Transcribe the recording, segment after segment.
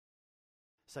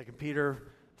2 Peter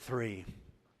 3.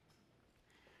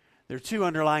 There are two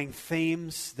underlying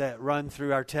themes that run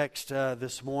through our text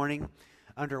this morning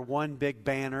under one big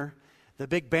banner. The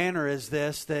big banner is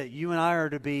this, that you and I are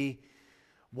to be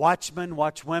watchmen,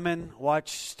 watchwomen,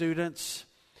 watch students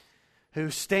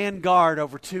who stand guard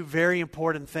over two very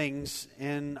important things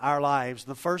in our lives.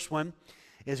 The first one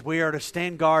is we are to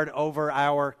stand guard over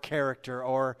our character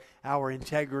or our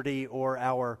integrity or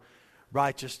our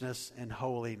righteousness and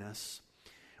holiness.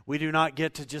 We do not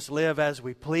get to just live as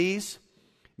we please,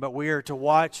 but we are to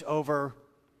watch over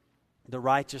the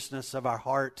righteousness of our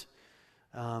heart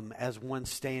as one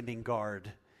standing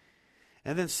guard.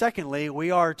 And then secondly, we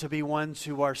are to be ones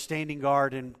who are standing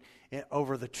guard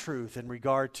over the truth in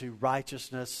regard to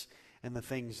righteousness and the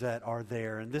things that are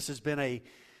there. And this has been a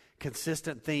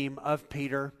consistent theme of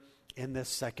Peter in this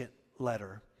second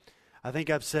letter. I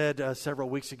think I've said several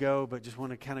weeks ago, but just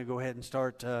want to kind of go ahead and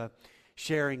start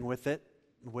sharing with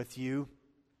you.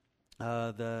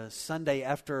 The Sunday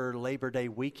after Labor Day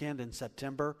weekend in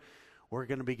September, we're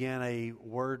going to begin a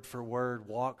word-for-word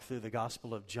walk through the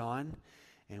Gospel of John,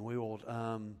 and we will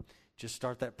just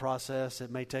start that process. It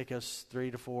may take us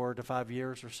 3 to 4 to 5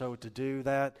 years or so to do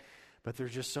that, but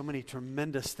there's just so many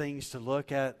tremendous things to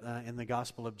look at in the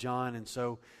Gospel of John, and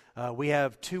so we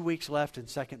have 2 weeks left in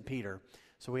 2 Peter.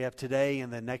 So we have today,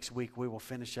 and then next week we will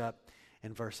finish up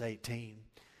in verse 18.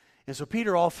 And so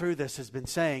Peter all through this has been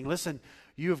saying, listen,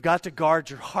 you have got to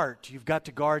guard your heart. You've got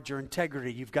to guard your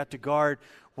integrity. You've got to guard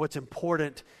what's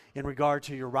important in regard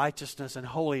to your righteousness and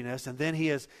holiness. And then he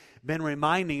has been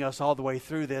reminding us all the way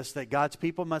through this that God's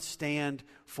people must stand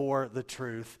for the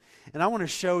truth. And I want to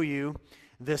show you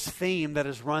this theme that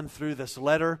has run through this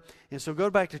letter. And so go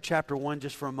back to chapter 1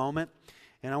 just for a moment.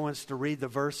 And I want us to read the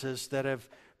verses that have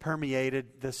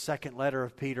permeated this second letter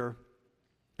of Peter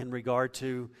in regard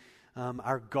to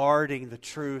our guarding the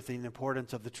truth and the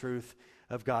importance of the truth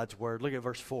of God's word. Look at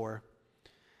verse 4.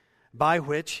 By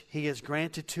which he has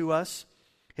granted to us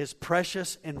his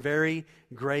precious and very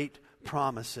great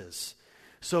promises,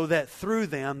 so that through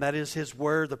them, that is his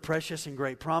word, the precious and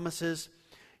great promises,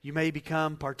 you may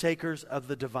become partakers of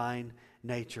the divine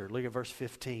nature. Look at verse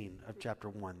 15 of chapter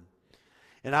 1.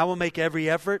 And I will make every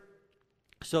effort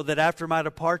so that after my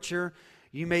departure,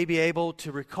 you may be able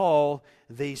to recall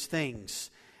these things.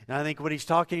 And I think what he's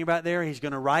talking about there, he's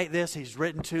going to write this, he's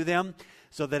written to them,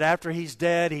 so that after he's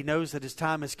dead, he knows that his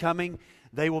time is coming.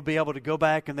 They will be able to go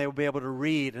back and they will be able to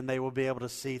read and they will be able to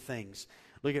see things.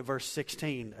 Look at verse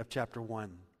 16 of chapter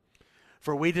 1.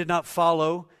 For we did not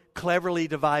follow cleverly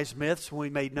devised myths when we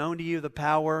made known to you the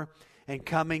power and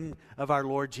coming of our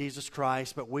Lord Jesus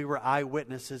Christ, but we were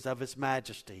eyewitnesses of his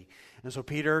majesty. And so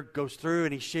Peter goes through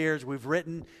and he shares, we've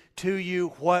written to you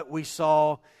what we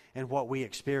saw and what we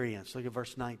experienced. Look at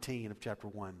verse 19 of chapter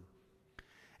 1.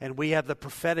 And we have the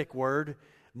prophetic word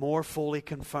more fully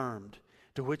confirmed,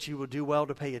 to which you will do well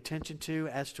to pay attention to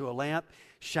as to a lamp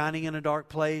shining in a dark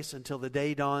place until the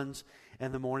day dawns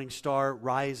and the morning star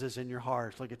rises in your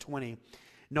hearts. Look at 20.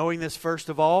 Knowing this first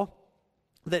of all,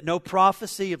 that no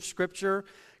prophecy of Scripture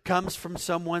comes from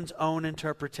someone's own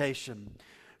interpretation.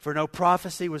 For no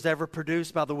prophecy was ever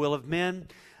produced by the will of men,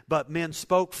 but men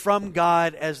spoke from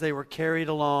God as they were carried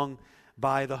along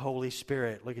by the Holy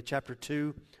Spirit. Look at chapter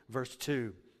 2, verse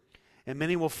 2. And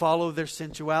many will follow their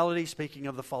sensuality, speaking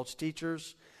of the false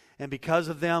teachers. And because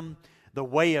of them, the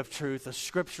way of truth, the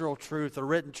scriptural truth, the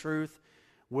written truth,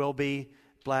 will be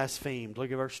blasphemed.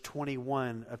 Look at verse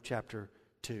 21 of chapter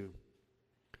 2.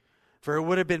 For it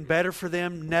would have been better for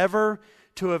them never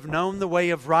to have known the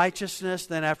way of righteousness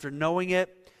than after knowing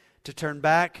it, to turn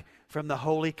back from the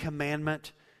holy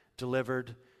commandment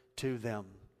delivered to them.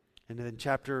 And then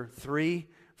chapter 3,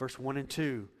 verse 1 and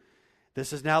 2.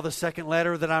 This is now the second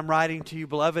letter that I'm writing to you,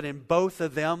 beloved. In both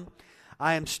of them,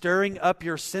 I am stirring up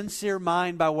your sincere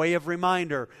mind by way of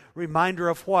reminder. Reminder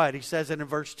of what? He says it in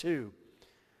verse 2.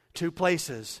 2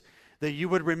 places. That you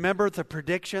would remember the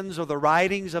predictions or the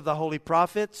writings of the holy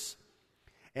prophets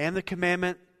and the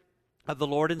commandment of the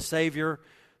Lord and Savior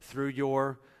through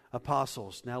your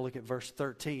apostles. Now look at verse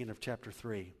 13 of chapter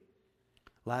 3.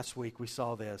 Last week we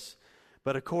saw this.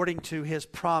 But according to his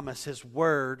promise, his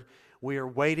word, we are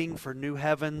waiting for new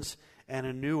heavens and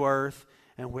a new earth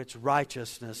in which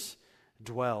righteousness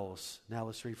dwells. Now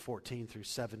let's read 14 through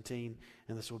 17,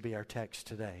 and this will be our text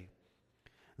today.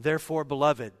 Therefore,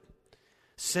 beloved,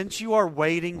 since you are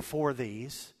waiting for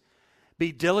these,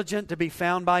 be diligent to be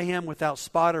found by him without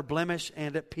spot or blemish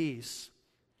and at peace.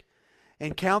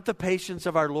 And count the patience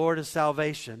of our Lord as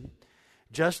salvation,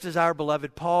 just as our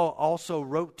beloved Paul also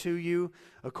wrote to you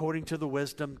according to the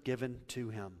wisdom given to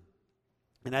him.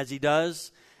 And as he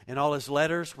does, in all his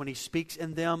letters, when he speaks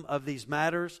in them of these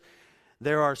matters,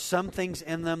 there are some things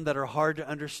in them that are hard to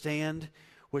understand,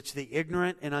 which the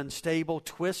ignorant and unstable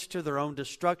twist to their own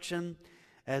destruction,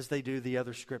 as they do the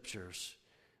other Scriptures.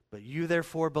 But you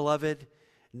therefore, beloved,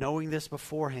 knowing this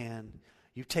beforehand,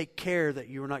 you take care that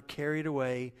you are not carried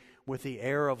away with the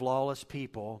error of lawless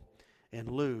people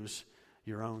and lose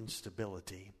your own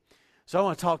stability. So I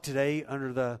want to talk today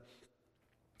under the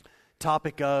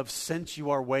topic of, since you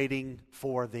are waiting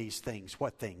for these things.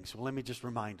 What things? Well, let me just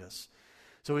remind us.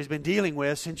 So he's been dealing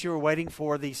with, since you are waiting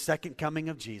for the second coming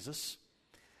of Jesus,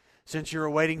 since you're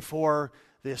waiting for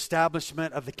the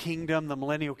establishment of the kingdom, the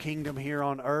millennial kingdom here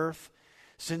on earth,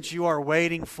 since you are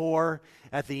waiting for,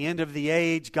 at the end of the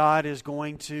age, God is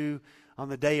going to, on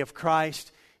the day of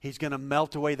Christ, He's going to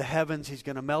melt away the heavens. He's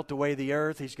going to melt away the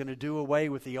earth. He's going to do away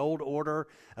with the old order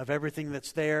of everything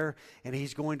that's there. And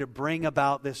He's going to bring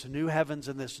about this new heavens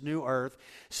and this new earth.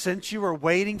 Since you are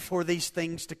waiting for these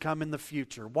things to come in the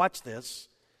future, watch this.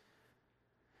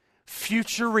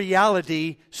 Future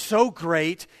reality so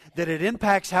great that it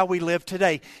impacts how we live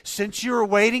today. Since you are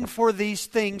waiting for these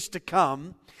things to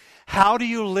come, how do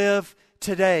you live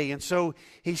today? And so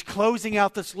he's closing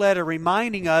out this letter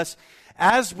reminding us,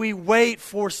 as we wait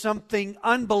for something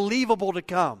unbelievable to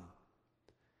come,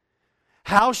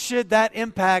 how should that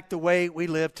impact the way we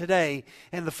live today?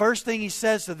 And the first thing he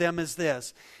says to them is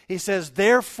this. He says,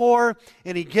 therefore,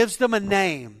 and he gives them a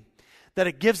name, that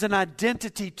it gives an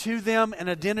identity to them, an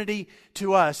identity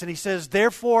to us. And he says,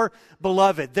 therefore,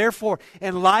 beloved, therefore,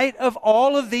 in light of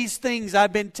all of these things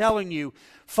I've been telling you,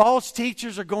 false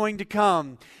teachers are going to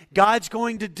come. God's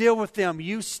going to deal with them.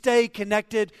 You stay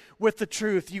connected with the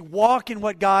truth. You walk in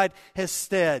what God has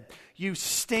said. You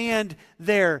stand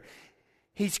there.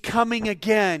 He's coming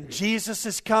again. Jesus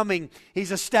is coming.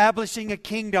 He's establishing a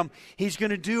kingdom. He's going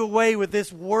to do away with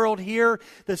this world here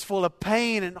that's full of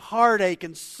pain and heartache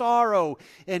and sorrow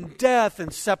and death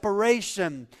and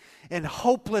separation and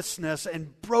hopelessness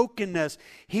and brokenness.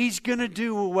 He's going to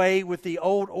do away with the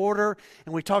old order.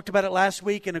 And we talked about it last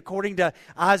week. And according to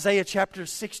Isaiah chapter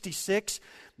 66,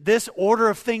 this order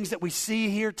of things that we see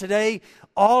here today,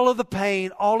 all of the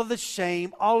pain, all of the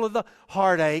shame, all of the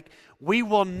heartache, we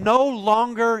will no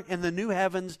longer in the new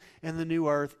heavens and the new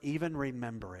earth even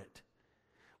remember it.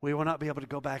 We will not be able to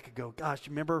go back and go, gosh,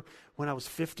 remember when I was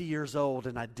 50 years old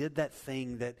and I did that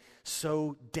thing that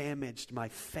so damaged my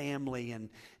family and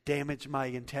damaged my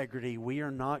integrity. We are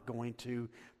not going to,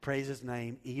 praise His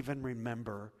name, even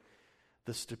remember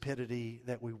the stupidity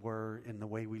that we were in the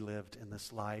way we lived in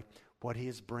this life, what He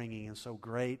is bringing, and so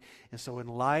great. And so in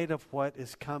light of what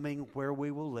is coming, where we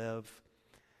will live,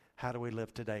 how do we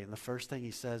live today? And the first thing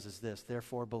he says is this,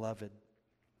 therefore, beloved.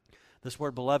 This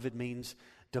word beloved means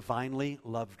divinely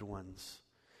loved ones.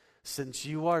 Since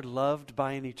you are loved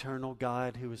by an eternal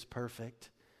God who is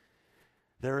perfect,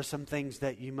 there are some things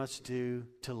that you must do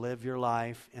to live your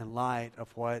life in light of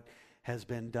what has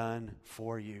been done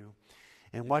for you.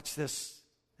 And watch this,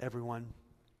 everyone.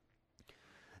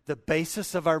 The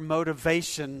basis of our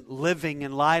motivation, living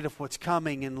in light of what's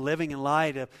coming and living in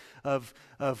light of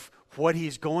what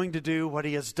He's going to do, what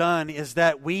He has done, is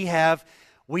that we have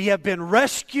been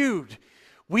rescued.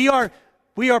 We are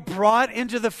brought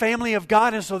into the family of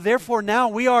God, and so therefore now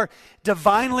we are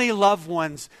divinely loved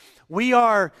ones. We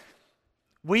are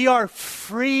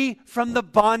free from the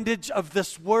bondage of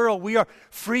this world. We are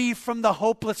free from the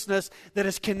hopelessness that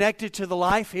is connected to the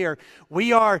life here.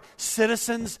 We are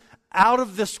citizens out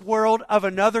of this world of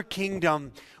another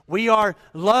kingdom. We are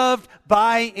loved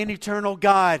by an eternal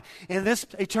God. And this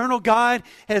eternal God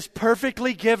has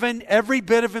perfectly given every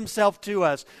bit of Himself to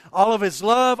us. All of His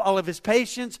love, all of His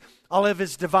patience, all of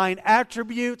His divine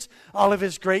attributes, all of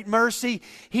His great mercy.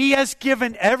 He has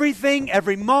given everything,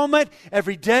 every moment,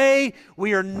 every day.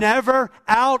 We are never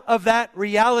out of that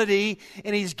reality.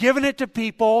 And He's given it to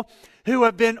people who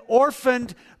have been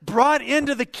orphaned, brought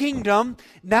into the kingdom,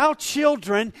 now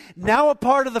children, now a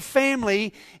part of the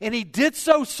family. And He did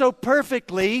so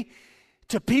perfectly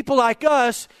to people like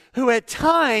us who at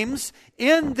times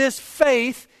in this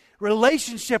faith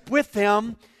relationship with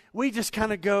Him, we just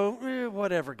kind of go,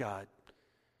 whatever, God.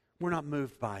 We're not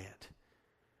moved by it.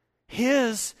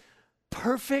 His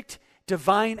perfect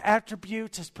divine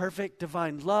attributes, His perfect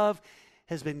divine love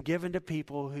has been given to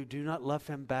people who do not love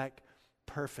Him back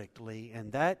perfectly.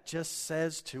 And that just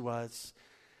says to us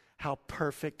how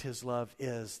perfect His love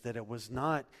is, that it was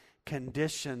not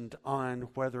conditioned on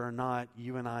whether or not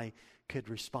you and I could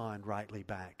respond rightly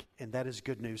back. And that is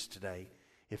good news today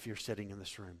if you're sitting in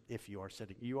this room. If you are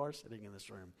sitting in this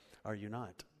room, are you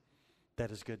not?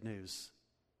 That is good news.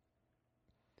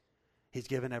 He's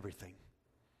given everything.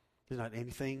 There's not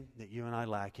anything that you and I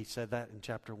lack. He said that in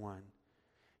chapter 1.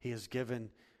 He has given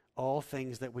all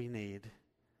things that we need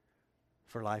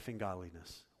for life and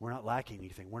godliness. We're not lacking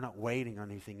anything. We're not waiting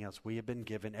on anything else. We have been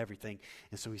given everything.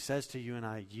 And so he says to you and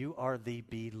I, you are the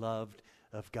beloved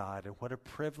of God. And what a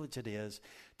privilege it is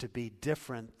to be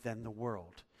different than the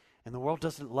world. And the world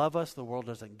doesn't love us. The world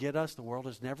doesn't get us. The world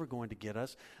is never going to get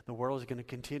us. The world is going to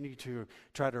continue to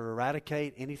try to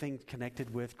eradicate anything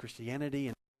connected with Christianity,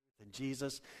 and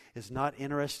Jesus is not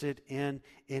interested in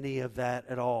any of that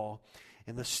at all.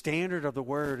 And the standard of the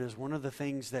Word is one of the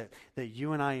things that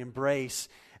you and I embrace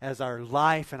as our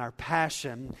life and our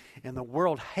passion, and the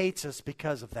world hates us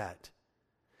because of that.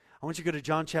 I want you to go to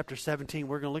John chapter 17.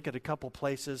 We're going to look at a couple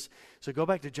places. So go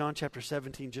back to John chapter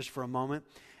 17 just for a moment.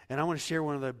 And I want to share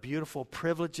one of the beautiful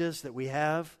privileges that we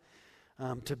have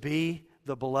to be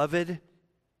the beloved.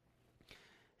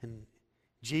 And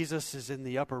Jesus is in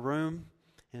the upper room.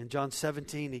 And in John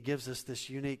 17, he gives us this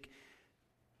unique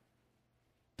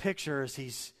picture as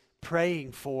he's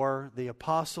praying for the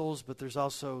apostles, but there's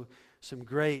also some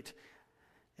great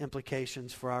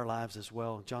implications for our lives as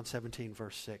well. John 17,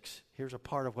 verse 6. Here's a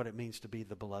part of what it means to be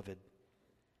the beloved.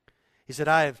 He said,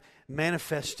 I have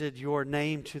manifested your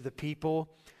name to the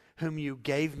people whom you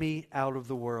gave me out of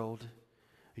the world.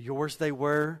 Yours they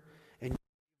were, and you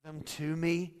gave them to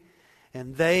me,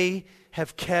 and they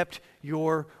have kept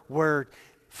your word.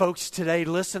 Folks, today,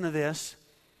 listen to this.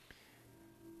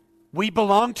 We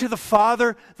belong to the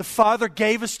Father. The Father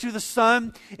gave us to the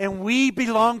Son, and we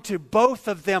belong to both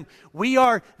of them. We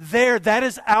are there. That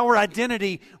is our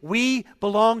identity. We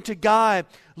belong to God.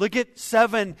 Look at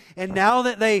 7. And now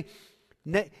they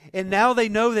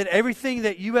know that everything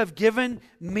that you have given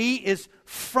me is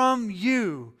from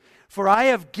you. For I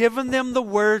have given them the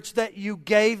words that you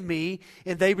gave me,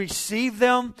 and they received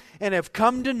them and have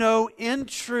come to know in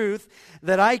truth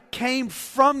that I came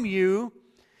from you,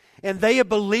 and they have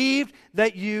believed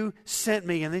that you sent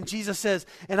me. And then Jesus says,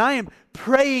 and I am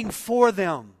praying for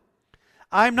them.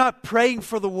 I'm not praying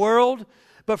for the world,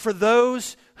 but for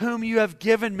those whom you have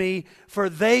given me, for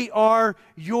they are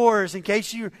yours. In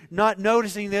case you're not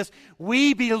noticing this,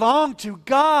 we belong to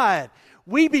God.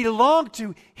 We belong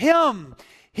to Him.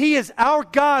 He is our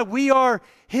God. We are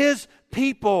His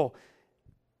people.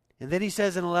 And then he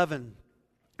says in 11,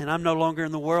 and I'm no longer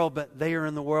in the world, but they are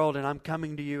in the world, and I'm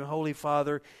coming to you, Holy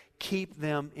Father, keep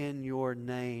them in your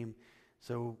name.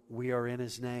 So we are in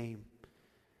His name,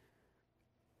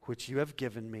 which you have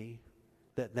given me,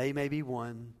 that they may be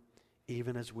one,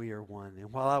 even as we are one.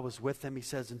 And while I was with them, he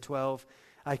says in 12,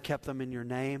 I kept them in your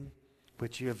name,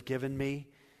 which you have given me.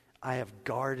 I have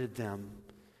guarded them.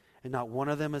 And not one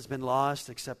of them has been lost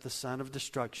except the son of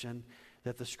destruction,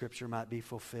 that the scripture might be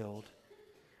fulfilled.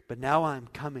 But now I am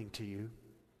coming to you,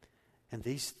 and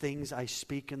these things I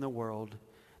speak in the world,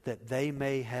 that they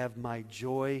may have my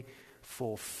joy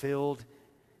fulfilled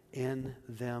in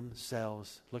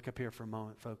themselves. Look up here for a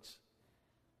moment, folks.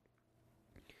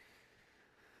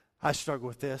 I struggle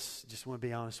with this. Just want to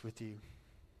be honest with you.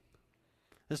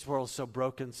 This world is so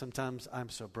broken. Sometimes I'm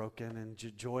so broken, and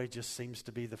joy just seems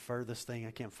to be the furthest thing.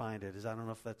 I can't find it. I don't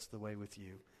know if that's the way with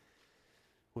you.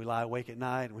 We lie awake at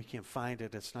night, and we can't find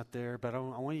it. It's not there. But I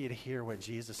want you to hear what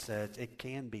Jesus said. It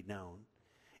can be known,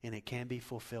 and it can be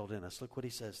fulfilled in us. Look what he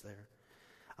says there.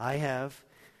 I have,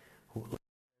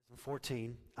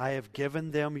 14, I have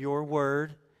given them your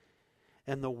word,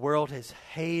 and the world has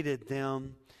hated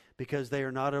them because they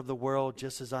are not of the world,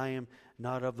 just as I am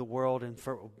not of the world. And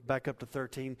back up to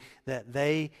 13, that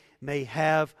they may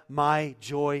have my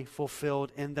joy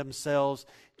fulfilled in themselves.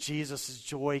 Jesus'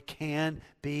 joy can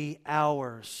be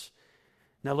ours.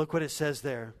 Now look what it says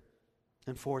there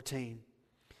in 14.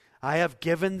 I have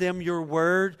given them your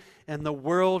word, and the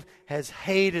world has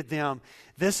hated them.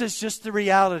 This is just the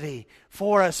reality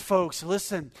for us, folks.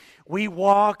 Listen, we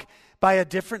walk by a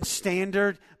different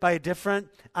standard, by a different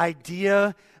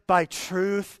idea, by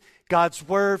truth. God's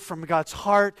word from God's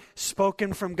heart,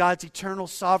 spoken from God's eternal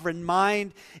sovereign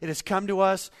mind. It has come to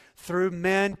us through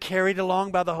men carried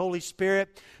along by the Holy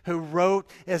Spirit who wrote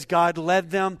as God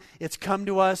led them. It's come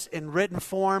to us in written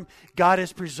form. God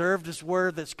has preserved His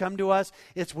word that's come to us.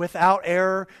 It's without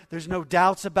error. There's no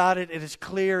doubts about it. It is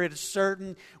clear. It is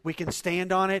certain. We can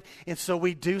stand on it. And so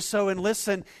we do so. And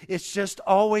listen, it's just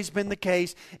always been the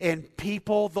case. And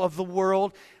people of the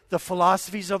world, the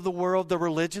philosophies of the world, the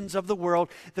religions of the world,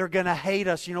 they're going to hate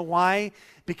us. You know why?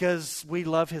 Because we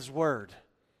love His word.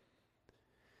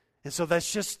 And so that's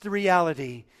just the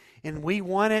reality. And we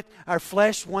want it, our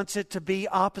flesh wants it to be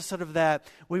opposite of that.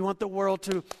 We want the world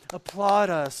to applaud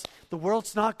us. The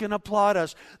world's not going to applaud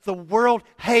us. The world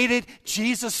hated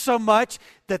Jesus so much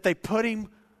that they put Him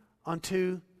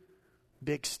onto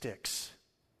big sticks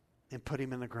and put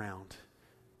him in the ground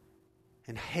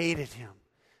and hated him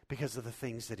because of the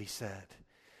things that he said.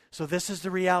 So this is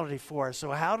the reality for us.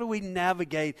 So how do we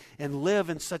navigate and live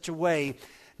in such a way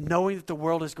knowing that the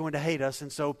world is going to hate us?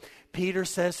 And so Peter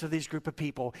says to these group of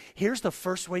people, here's the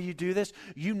first way you do this.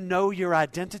 You know your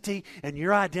identity, and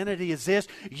your identity is this.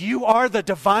 You are the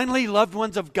divinely loved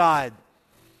ones of God.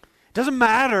 It doesn't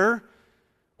matter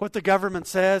what the government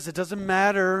says. It doesn't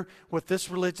matter what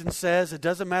this religion says. It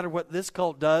doesn't matter what this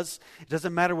cult does. It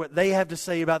doesn't matter what they have to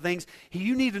say about things.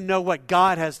 You need to know what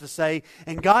God has to say.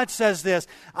 And God says this,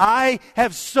 I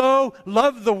have so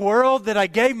loved the world that I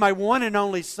gave my one and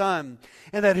only Son,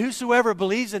 and that whosoever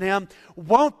believes in him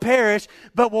won't perish,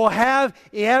 but will have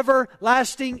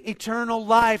everlasting eternal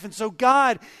life. And so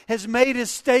God has made his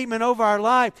statement over our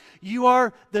life. You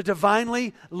are the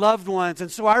divinely loved ones.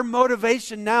 And so our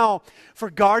motivation now for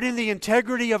guarding the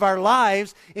integrity of our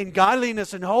lives in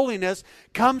godliness and holiness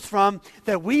comes from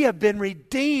that we have been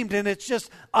redeemed, and it's just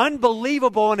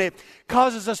unbelievable, and it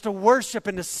causes us to worship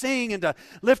and to sing and to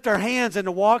lift our hands and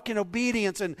to walk in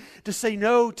obedience and to say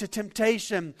no to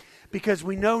temptation, because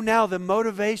we know now the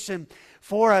motivation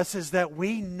for us is that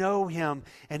we know him,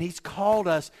 and he's called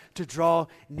us to draw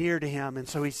near to him. And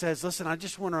so he says, listen, I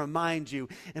just want to remind you,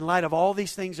 in light of all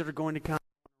these things that are going to come,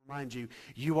 remind you,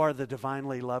 you are the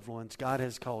divinely loved ones. God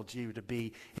has called you to be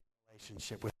in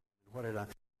relationship with him. What an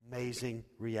amazing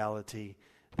reality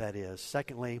that is.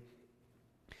 Secondly,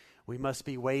 we must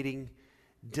be waiting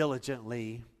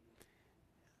diligently,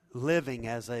 living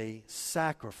as a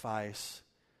sacrifice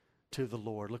to the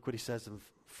Lord. Look what he says in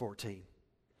 14.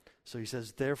 So he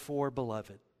says, therefore,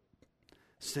 beloved,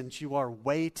 since you are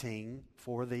waiting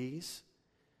for these,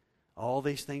 all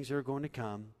these things are going to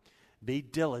come, be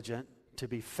diligent to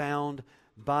be found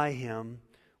by him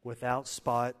without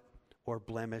spot or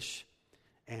blemish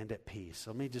and at peace.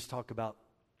 Let me just talk about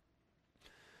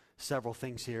several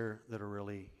things here that are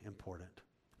really important.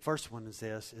 First one is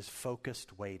this, is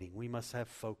focused waiting. We must have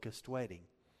focused waiting.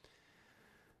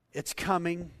 It's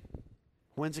coming.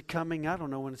 When's it coming? I don't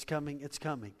know when it's coming. It's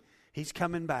coming. He's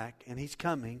coming back, and he's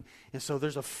coming. And so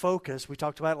there's a focus. We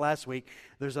talked about it last week.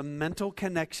 There's a mental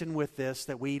connection with this,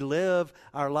 that we live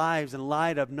our lives in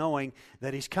light of knowing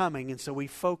that he's coming, and so we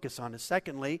focus on it.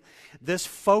 Secondly, this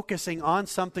focusing on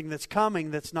something that's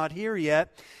coming that's not here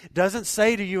yet doesn't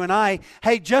say to you and I,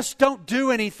 hey, just don't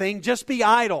do anything, just be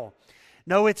idle.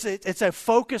 No, it's a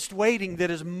focused waiting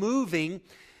that is moving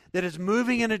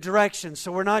in a direction.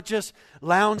 So we're not just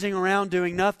lounging around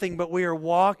doing nothing, but we are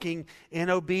walking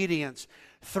in obedience.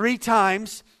 3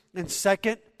 times in 2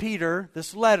 Peter,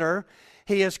 this letter,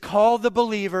 he has called the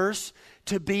believers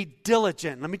to be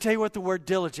diligent. Let me tell you what the word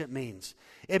diligent means.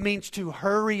 It means to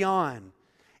hurry on,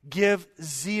 give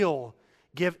zeal,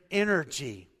 give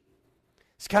energy.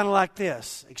 It's kind of like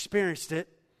this. Experienced it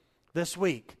this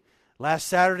week. Last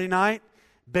Saturday night,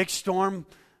 big storm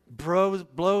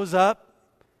blows up.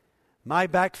 My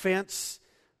back fence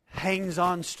hangs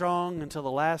on strong until the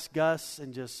last gust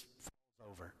and just falls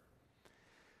over.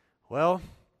 Well,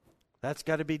 that's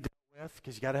got to be dealt with,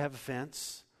 because you got to have a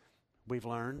fence, we've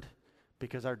learned,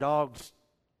 because our dogs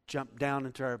jump down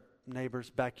into our neighbor's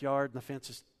backyard,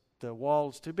 and the wall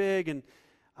is too big, and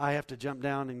I have to jump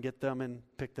down and get them and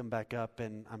pick them back up,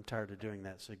 and I'm tired of doing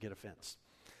that, so get a fence.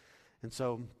 And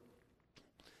so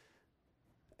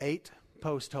 8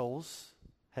 post holes.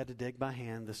 Had to dig by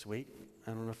hand this week.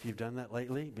 I don't know if you've done that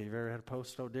lately, but you've ever had a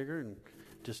post hole digger and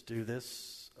just do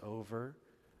this over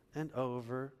and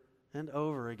over and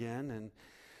over again. And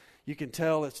you can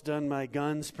tell it's done my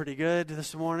guns pretty good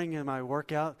this morning in my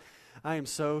workout. I am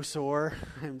so sore.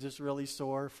 I'm just really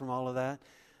sore from all of that.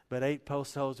 But 8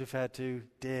 post holes we've had to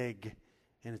dig,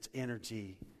 and it's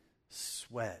energy,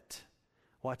 sweat.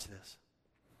 Watch this.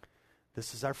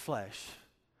 This is our flesh.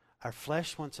 Our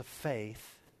flesh wants a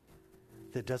faith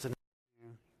that doesn't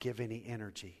give any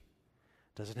energy,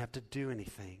 doesn't have to do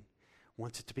anything,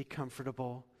 wants it to be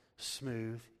comfortable,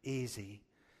 smooth, easy.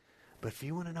 But if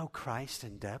you want to know Christ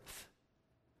in depth,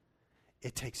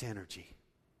 it takes energy.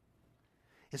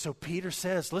 And so Peter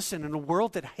says, listen, in a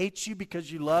world that hates you because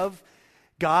you love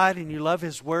God and you love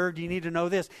his word, you need to know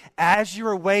this. As you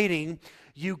are waiting,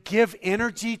 you give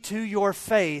energy to your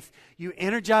faith. You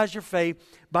energize your faith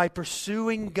by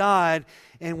pursuing God.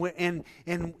 And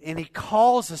he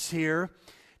calls us here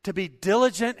to be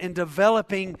diligent in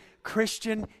developing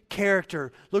Christian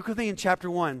character. Look with me in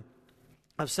chapter 1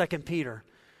 of 2 Peter.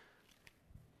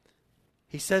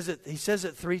 He says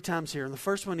it 3 times here. And the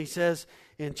first one he says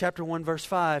in chapter 1, verse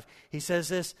 5, he says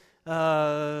this.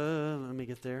 Let me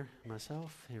get there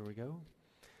myself. Here we go.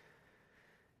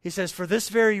 He says, for this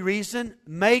very reason,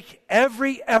 make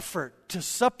every effort to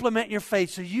supplement your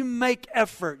faith. So you make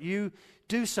effort. You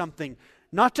do something.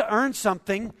 Not to earn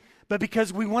something, but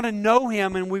because we want to know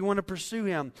Him and we want to pursue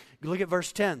Him. Look at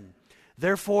verse 10.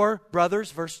 Therefore,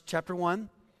 brothers, chapter 1,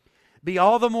 be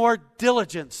all the more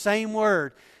diligent, same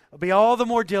word. Be all the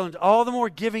more diligent, all the more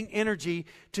giving energy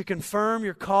to confirm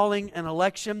your calling and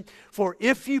election. For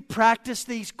if you practice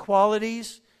these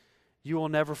qualities, you will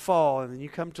never fall. And then you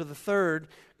come to the third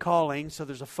calling. So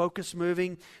there's a focus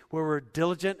moving where we're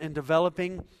diligent in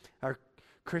developing our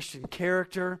Christian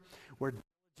character. We're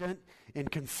diligent in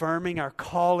confirming our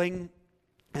calling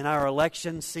and our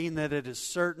election, seeing that it is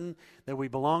certain that we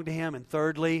belong to Him. And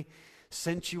thirdly,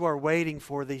 since you are waiting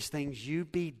for these things, you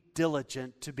be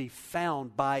diligent to be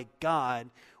found by God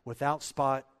without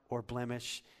spot or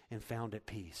blemish and found at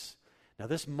peace. Now,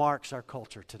 this marks our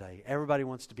culture today. Everybody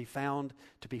wants to be found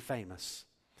to be famous.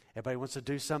 Everybody wants to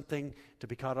do something to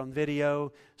be caught on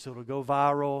video so it'll go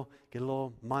viral, get a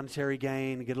little monetary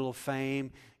gain, get a little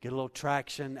fame, get a little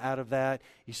traction out of that.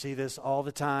 You see this all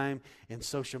the time in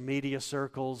social media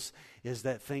circles, is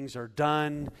that things are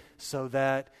done so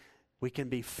that we can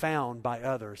be found by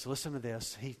others. Listen to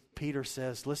this. Peter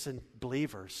says, listen,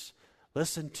 believers,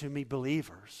 listen to me,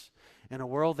 believers. In a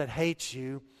world that hates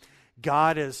you,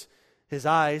 God is... His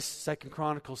eyes, 2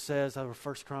 Chronicles says, or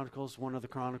 1 Chronicles, one of the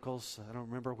Chronicles, I don't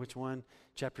remember which one,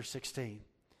 chapter 16.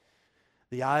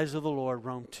 The eyes of the Lord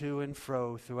roam to and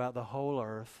fro throughout the whole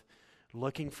earth,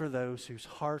 looking for those whose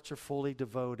hearts are fully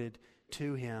devoted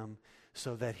to Him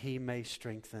so that He may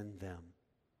strengthen them.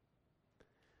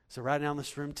 So right now in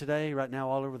this room today, right now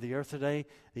all over the earth today,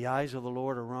 the eyes of the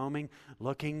Lord are roaming,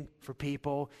 looking for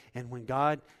people. And when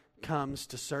God comes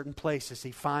to certain places,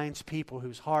 He finds people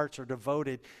whose hearts are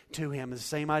devoted to Him. It's the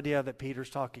same idea that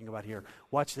Peter's talking about here.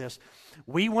 Watch this.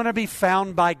 We want to be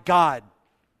found by God.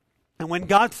 And when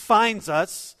God finds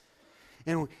us,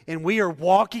 and we are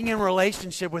walking in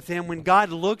relationship with Him, when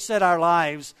God looks at our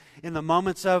lives in the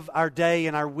moments of our day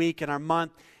and our week and our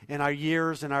month and our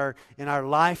years and our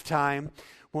lifetime,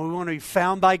 when we want to be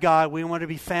found by God, we want to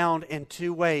be found in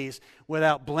two ways: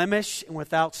 without blemish and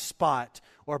without spot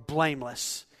or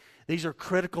blameless. These are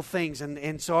critical things,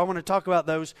 and so I want to talk about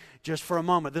those just for a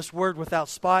moment. This word without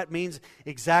spot means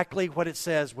exactly what it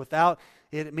says. Without,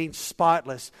 it means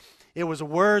spotless. It was a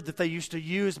word that they used to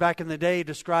use back in the day to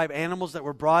describe animals that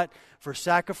were brought for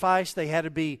sacrifice. They had to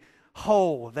be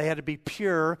whole. They had to be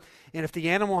pure. And if the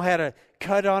animal had a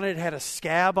cut on it, had a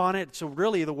scab on it, so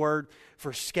really the word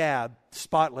for scab,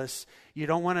 spotless, you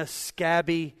don't want a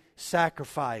scabby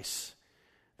sacrifice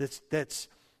that's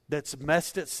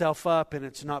messed itself up and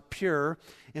it's not pure.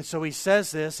 And so he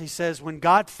says this. He says, when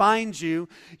God finds you,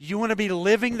 you want to be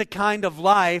living the kind of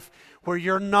life where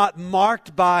you're not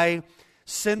marked by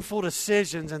sinful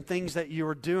decisions and things that you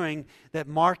are doing that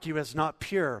mark you as not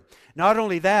pure. Not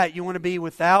only that, you want to be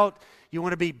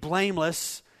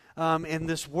blameless. And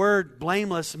this word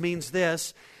blameless means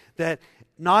this, that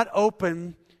not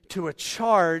open to a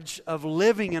charge of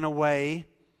living in a way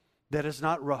that is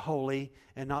not holy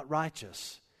and not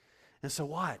righteous. And so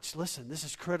watch, listen, this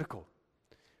is critical.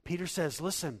 Peter says,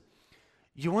 listen,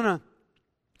 you want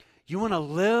to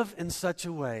live in such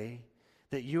a way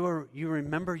that you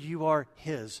remember you are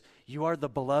His. You are the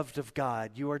beloved of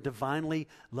God. You are divinely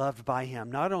loved by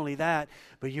Him. Not only that,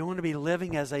 but you want to be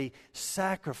living as a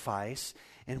sacrifice.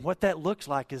 And what that looks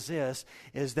like is this,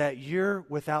 is that you're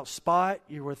without spot,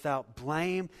 you're without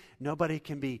blame. Nobody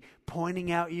can be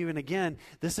pointing out you. And again,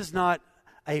 this is not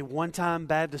a one-time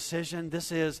bad decision.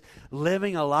 This is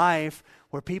living a life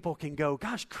where people can go,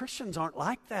 gosh, Christians aren't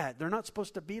like that. They're not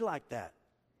supposed to be like that.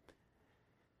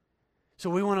 So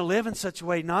we want to live in such a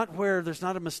way, not where there's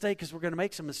not a mistake because we're going to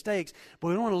make some mistakes, but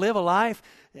we want to live a life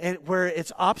where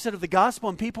it's opposite of the gospel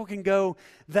and people can go,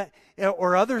 that,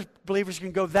 or other believers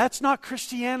can go, that's not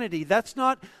Christianity. That's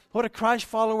not what a Christ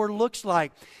follower looks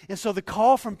like. And so the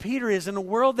call from Peter is, in a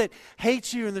world that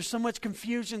hates you and there's so much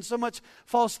confusion, so much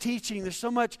false teaching, there's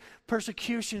so much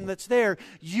persecution that's there,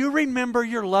 you remember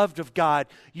you're loved of God.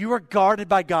 You are guarded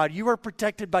by God. You are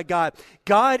protected by God.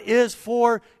 God is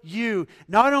for you.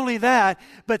 Not only that,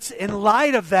 but in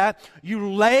light of that,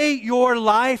 you lay your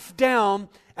life down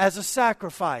as a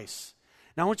sacrifice.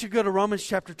 Now I want you to go to Romans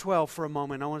chapter 12 for a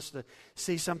moment. I want us to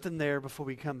see something there before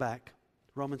we come back.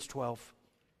 Romans 12.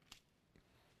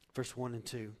 Verse 1 and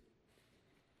 2.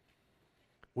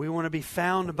 We want to be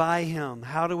found by Him.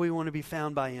 How do we want to be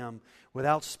found by Him?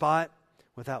 Without spot,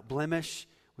 without blemish.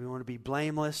 We want to be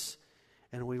blameless,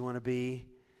 and we want to be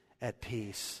at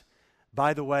peace.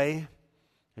 By the way,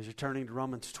 as you're turning to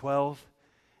Romans 12,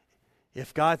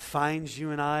 if God finds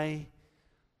you and I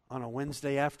on a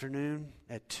Wednesday afternoon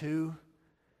at 2,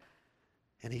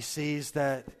 and he sees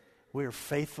that we are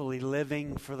faithfully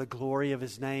living for the glory of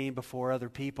his name before other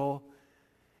people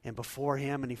and before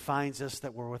him, and he finds us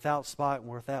that we're without spot and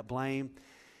we're without blame,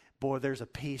 boy, there's a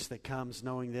peace that comes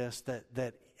knowing this,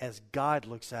 that as God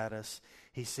looks at us,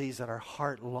 he sees that our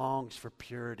heart longs for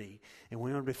purity. And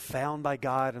we want to be found by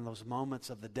God in those moments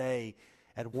of the day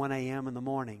at 1 a.m. in the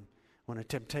morning when a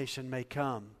temptation may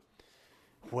come.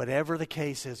 Whatever the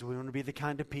case is, we want to be the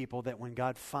kind of people that when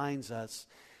God finds us,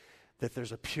 that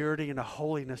there's a purity and a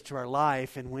holiness to our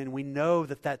life. And when we know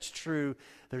that that's true,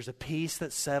 there's a peace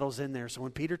that settles in there. So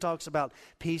when Peter talks about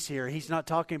peace here, he's not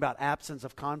talking about absence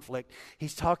of conflict.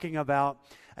 He's talking about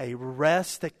a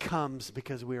rest that comes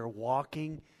because we are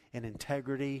walking in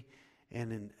integrity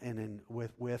and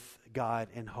with God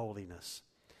in holiness.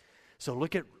 So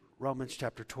look at Romans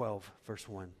chapter 12, verse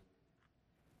 1.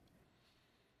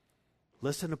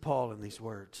 Listen to Paul in these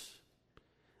words.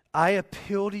 I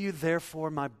appeal to you, therefore,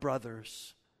 my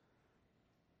brothers,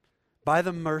 by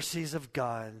the mercies of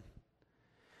God,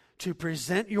 to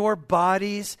present your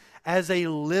bodies as a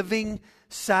living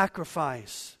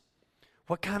sacrifice.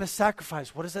 What kind of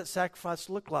sacrifice? What does that sacrifice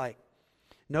look like?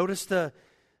 Notice the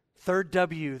third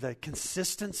W, the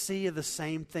consistency of the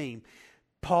same theme.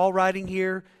 Paul writing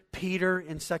here, Peter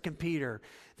in 2 Peter.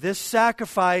 This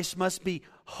sacrifice must be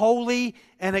holy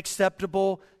and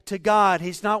acceptable to God.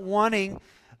 He's not wanting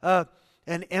an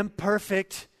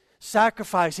imperfect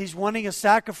sacrifice. He's wanting a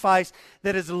sacrifice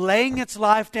that is laying its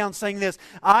life down, saying this,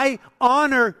 I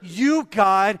honor you,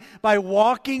 God, by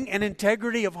walking in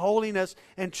integrity of holiness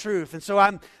and truth. And so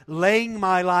I'm laying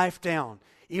my life down.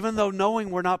 Even though knowing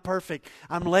we're not perfect,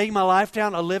 I'm laying my life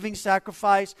down, a living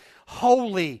sacrifice,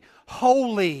 holy,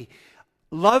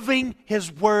 loving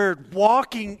His Word,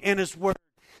 walking in His Word,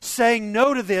 saying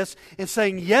no to this and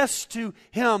saying yes to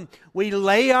Him. We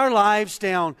lay our lives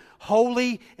down,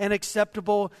 holy and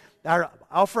acceptable,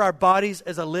 offer our bodies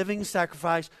as a living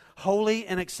sacrifice, holy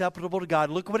and acceptable to God.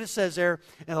 Look what it says there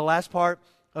in the last part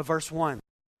of verse 1.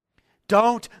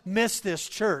 Don't miss this,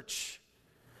 church.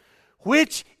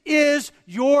 Which is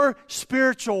your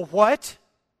spiritual what?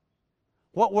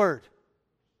 What word?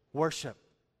 Worship.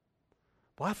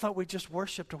 Well, I thought we just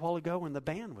worshiped a while ago when the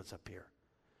band was up here.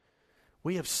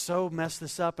 We have so messed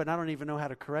this up, and I don't even know how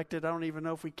to correct it. I don't even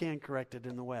know if we can correct it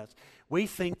in the West. We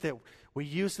think that we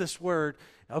use this word,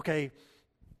 okay,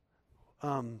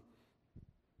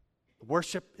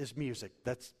 worship is music.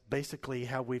 That's basically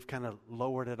how we've kind of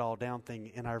lowered it all down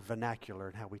thing in our vernacular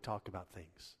and how we talk about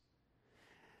things.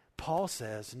 Paul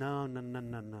says, no. Let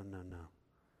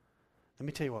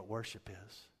me tell you what worship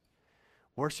is.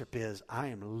 Worship is, I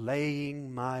am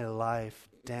laying my life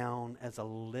down as a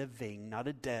living, not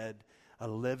a dead, a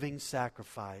living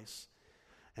sacrifice.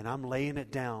 And I'm laying it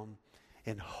down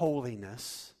in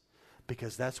holiness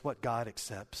because that's what God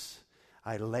accepts.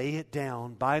 I lay it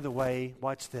down. By the way,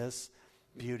 watch this,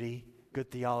 beauty,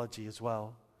 good theology as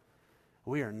well.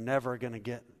 We are never going to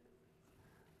get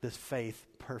this faith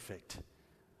perfect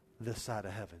this side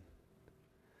of heaven.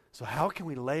 So how can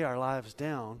we lay our lives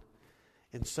down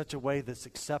in such a way that's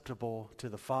acceptable to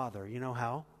the Father? You know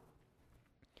how?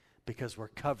 Because we're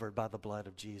covered by the blood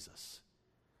of Jesus.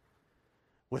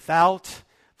 Without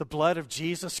the blood of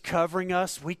Jesus covering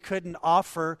us, we couldn't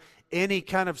offer any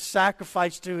kind of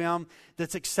sacrifice to Him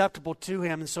that's acceptable to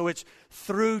Him. And so it's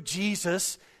through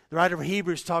Jesus, the writer of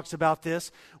Hebrews talks about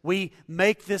this, we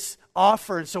make this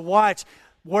offer. And so watch,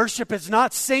 worship is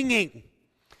not singing.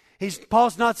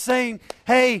 Paul's not saying,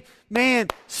 hey, man,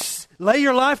 lay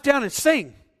your life down and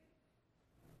sing.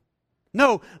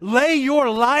 No, lay your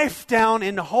life down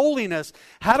in holiness.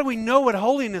 How do we know what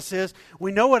holiness is?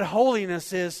 We know what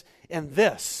holiness is in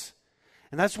this.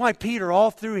 And that's why Peter,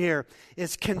 all through here,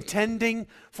 is contending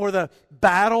for the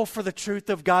battle for the truth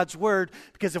of God's Word.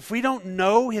 Because if we don't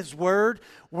know His Word,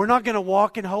 we're not going to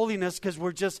walk in holiness because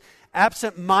we're just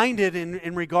absent-minded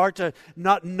in regard to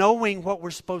not knowing what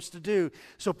we're supposed to do.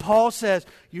 So Paul says,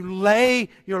 you lay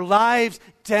your lives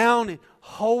down in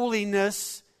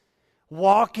holiness,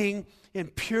 walking in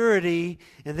purity.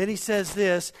 And then he says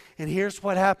this, and here's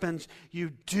what happens.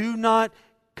 You do not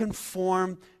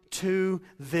conform to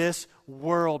this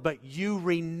world, but you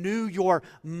renew your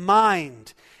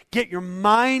mind. Get your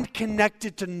mind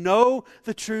connected to know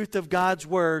the truth of God's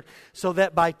Word so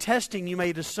that by testing you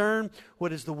may discern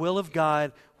what is the will of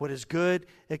God, what is good,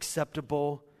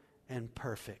 acceptable, and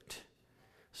perfect.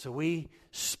 So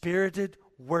spirited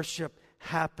worship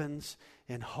happens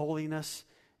in holiness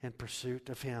and pursuit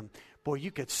of Him. Boy,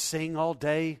 you could sing all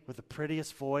day with the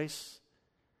prettiest voice,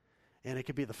 and it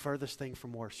could be the furthest thing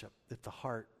from worship if the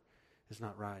heart is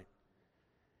not right.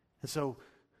 And so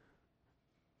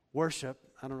Worship,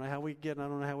 I don't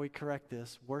know how we correct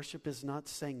this. Worship is not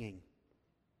singing.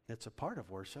 It's a part of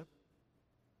worship,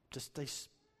 just a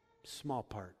small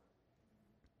part.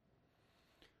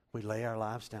 We lay our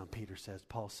lives down, Peter says,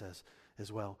 Paul says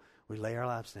as well. We lay our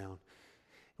lives down,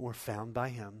 and we're found by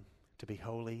Him to be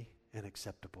holy and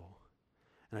acceptable.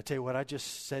 And I tell you what I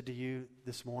just said to you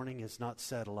this morning is not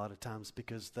said a lot of times,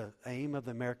 because the aim of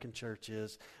the American church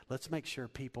is, let's make sure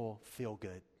people feel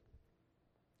good.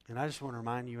 And I just want to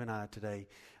remind you and I today,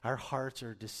 our hearts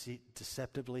are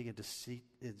deceptively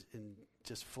and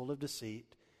just full of deceit.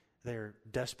 They're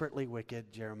desperately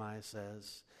wicked, Jeremiah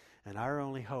says. And our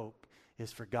only hope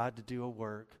is for God to do a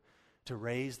work to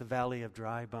raise the valley of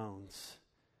dry bones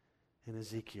in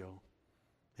Ezekiel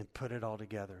and put it all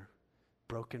together.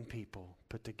 Broken people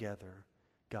put together,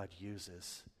 God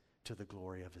uses to the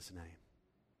glory of His name.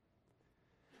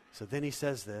 So then he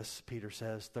says this, Peter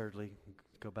says, thirdly,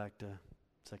 go back to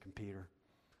 2 Peter.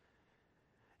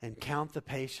 And count the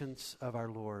patience of our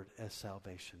Lord as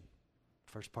salvation.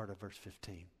 First part of verse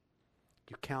 15.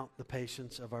 You count the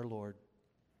patience of our Lord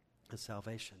as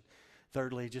salvation.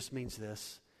 Thirdly, it just means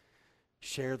this.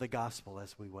 Share the gospel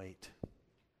as we wait.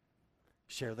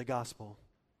 Share the gospel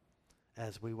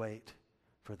as we wait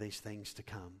for these things to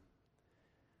come.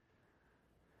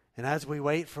 And as we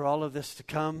wait for all of this to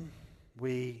come,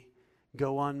 we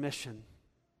go on mission.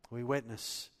 We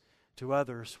witness to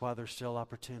others while there's still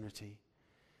opportunity.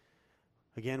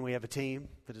 Again, we have a team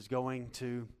that is going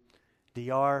to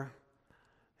DR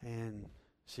and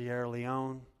Sierra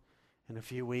Leone in a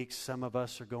few weeks. Some of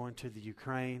us are going to the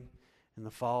Ukraine. In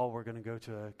the fall, we're going to go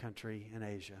to a country in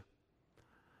Asia.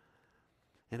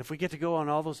 And if we get to go on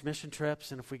all those mission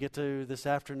trips, and if we get to this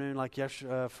afternoon, like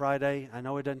Friday, I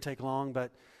know it doesn't take long,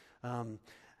 but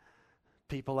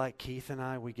people like Keith and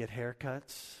I, we get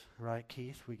haircuts, right,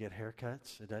 Keith? We get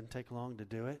haircuts. It doesn't take long to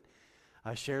do it.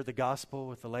 I shared the gospel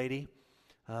with the lady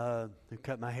who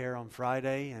cut my hair on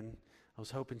Friday, and I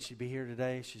was hoping she'd be here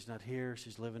today. She's not here.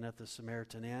 She's living at the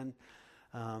Samaritan Inn,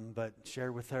 but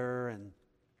shared with her, and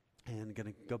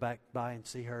going to go back by and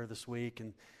see her this week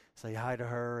and say hi to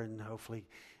her, and hopefully,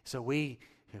 so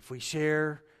if we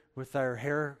share with our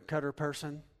hair cutter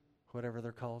person, whatever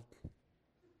they're called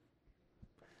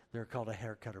a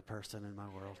hair cutter person in my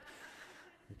world,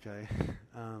 okay,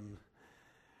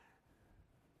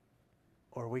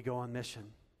 or we go on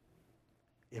mission,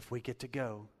 if we get to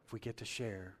go, if we get to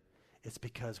share, it's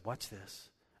because, watch this,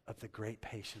 of the great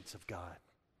patience of God.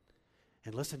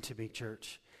 And listen to me,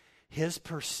 church, His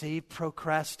perceived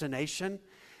procrastination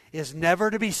is never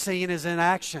to be seen as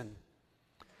inaction.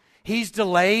 He's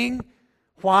delaying.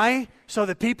 Why? So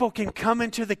that people can come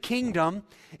into the kingdom,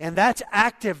 and that's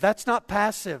active. That's not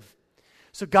passive.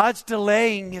 So God's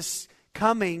delaying His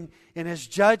coming in His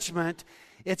judgment.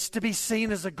 It's to be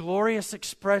seen as a glorious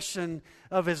expression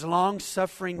of His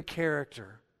long-suffering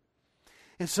character.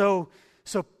 And so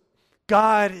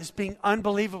God is being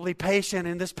unbelievably patient,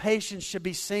 and this patience should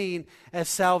be seen as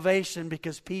salvation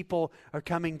because people are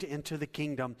coming into the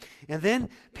kingdom. And then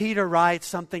Peter writes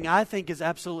something I think is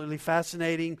absolutely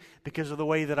fascinating because of the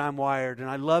way that I'm wired, and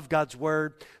I love God's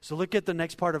Word. So look at the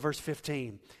next part of verse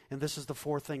 15, and this is the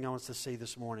fourth thing I want us to see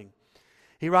this morning.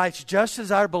 He writes, just as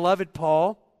our beloved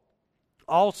Paul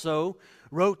also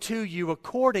wrote to you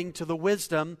according to the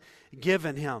wisdom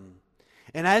given him.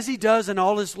 And as he does in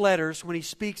all his letters when he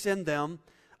speaks in them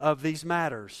of these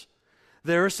matters,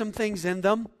 there are some things in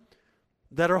them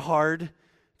that are hard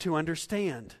to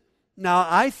understand. Now,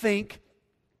 I think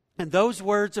in those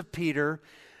words of Peter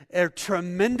are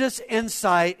tremendous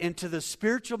insight into the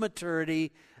spiritual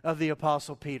maturity of the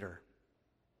Apostle Peter.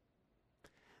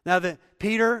 Now, that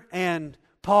Peter and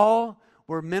Paul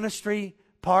were ministry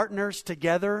partners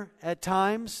together at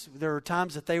times. There were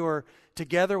times that they were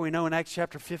together. We know in Acts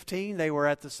chapter 15 they were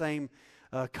at the same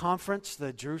conference,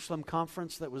 the Jerusalem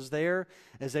conference that was there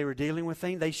as they were dealing with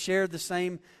things. They shared the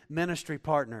same ministry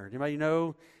partner. Anybody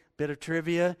know, bit of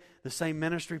trivia, the same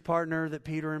ministry partner that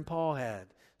Peter and Paul had.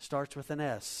 Starts with an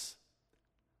S.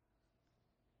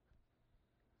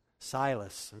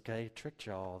 Silas, okay, tricked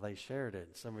y'all. They shared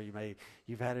it. Some of you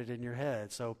you've had it in your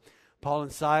head. So Paul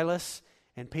and Silas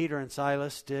and Peter and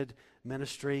Silas did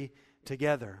ministry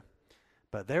together.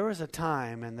 But there was a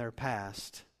time in their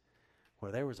past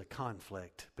where there was a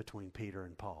conflict between Peter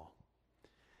and Paul.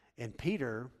 And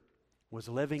Peter was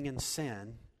living in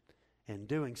sin and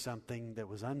doing something that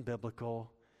was unbiblical,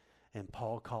 and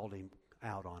Paul called him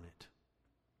out on it.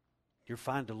 You're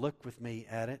fine to look with me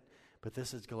at it, but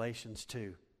this is Galatians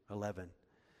 2:11.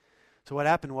 So what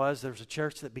happened was there was a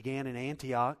church that began in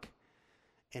Antioch,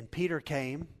 and Peter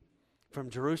came from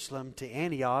Jerusalem to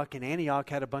Antioch, and Antioch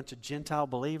had a bunch of Gentile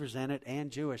believers in it and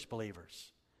Jewish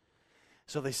believers.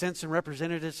 So they sent some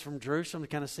representatives from Jerusalem to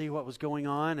kind of see what was going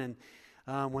on, and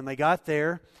when they got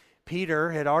there,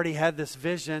 Peter had already had this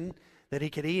vision that he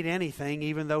could eat anything,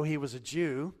 even though he was a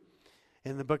Jew,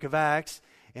 in the book of Acts.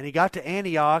 And he got to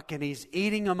Antioch, and he's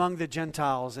eating among the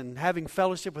Gentiles and having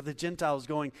fellowship with the Gentiles,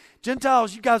 going,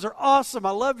 Gentiles, you guys are awesome.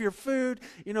 I love your food.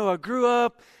 You know, I grew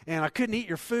up, and I couldn't eat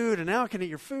your food, and now I can eat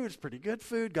your food. It's pretty good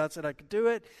food. God said I could do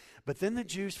it. But then the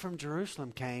Jews from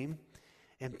Jerusalem came,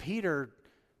 and Peter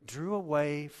drew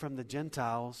away from the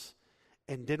Gentiles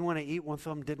and didn't want to eat with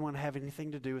them, didn't want to have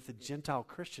anything to do with the Gentile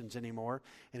Christians anymore,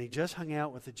 and he just hung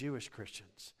out with the Jewish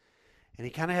Christians. And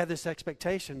he kind of had this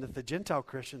expectation that the Gentile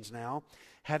Christians now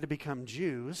had to become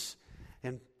Jews.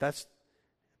 And that's,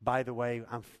 by the way,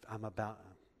 I'm about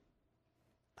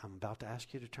to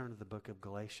ask you to turn to the book of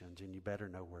Galatians, and you better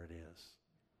know where it is.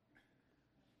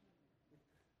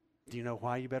 Do you know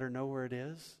why you better know where it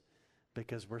is?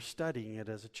 Because we're studying it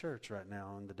as a church right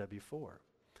now in the W4.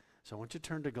 So I want you to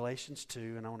turn to Galatians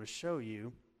 2, and I want to show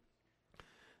you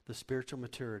the spiritual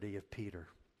maturity of Peter.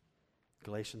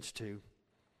 Galatians 2.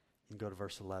 And go to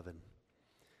verse 11.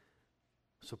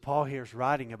 So Paul here is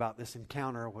writing about this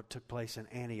encounter, what took place in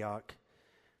Antioch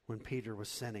when Peter was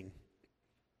sinning.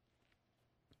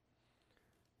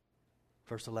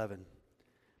 Verse 11.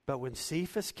 But when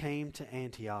Cephas came to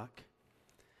Antioch,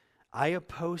 I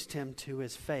opposed him to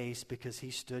his face because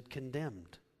he stood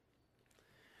condemned.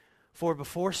 For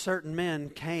before certain men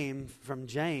came from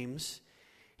James,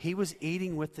 he was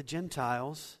eating with the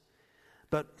Gentiles.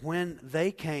 But when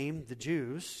they came, the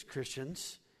Jews,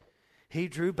 Christians, he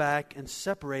drew back and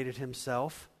separated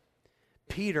himself,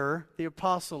 Peter, the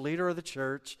apostle, leader of the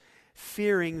church,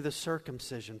 fearing the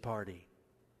circumcision party.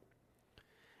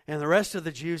 And the rest of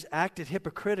the Jews acted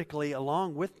hypocritically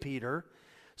along with Peter,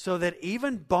 so that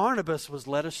even Barnabas was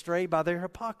led astray by their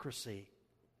hypocrisy.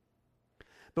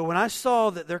 But when I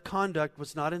saw that their conduct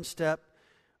was not in step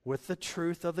with the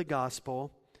truth of the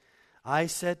gospel, I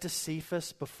said to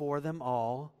Cephas before them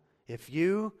all, if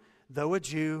you, though a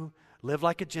Jew, live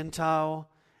like a Gentile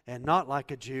and not like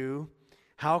a Jew,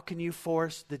 how can you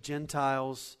force the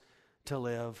Gentiles to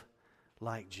live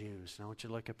like Jews? Now I want you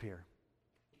to look up here.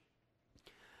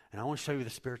 And I want to show you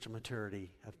the spiritual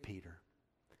maturity of Peter.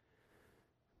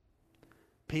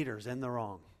 Peter's in the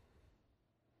wrong.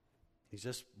 He's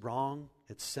just wrong.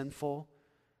 It's sinful.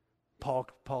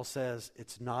 Paul says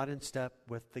it's not in step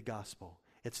with the gospel.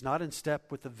 It's not in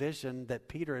step with the vision that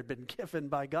Peter had been given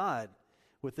by God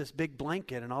with this big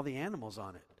blanket and all the animals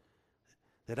on it.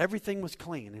 That everything was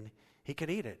clean and he could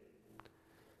eat it.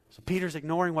 So Peter's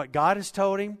ignoring what God has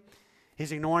told him.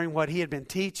 He's ignoring what he had been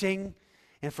teaching.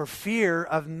 And for fear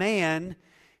of man,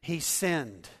 he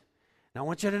sinned. Now I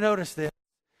want you to notice this.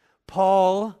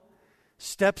 Paul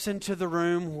steps into the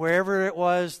room, wherever it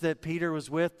was that Peter was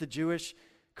with the Jewish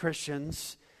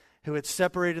Christians who had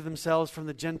separated themselves from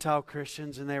the Gentile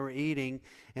Christians, and they were eating.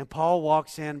 And Paul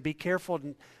walks in. Be careful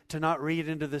to not read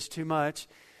into this too much.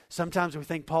 Sometimes we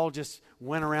think Paul just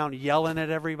went around yelling at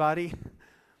everybody.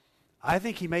 I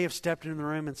think he may have stepped into the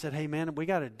room and said, hey man, we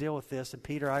got to deal with this. And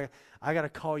Peter, I got to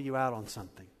call you out on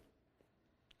something.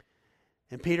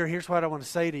 And Peter, here's what I want to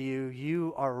say to you.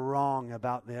 You are wrong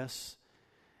about this.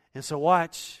 And so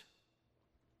watch,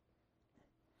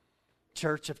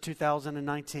 Church of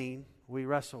 2019, we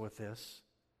wrestle with this.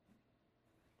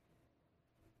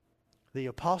 The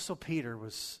Apostle Peter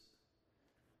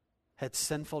had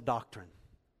sinful doctrine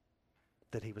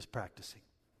that he was practicing.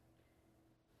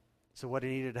 So what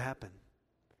needed to happen?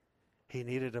 He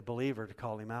needed a believer to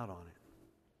call him out on it.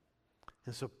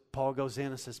 And so Paul goes in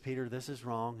and says, Peter, this is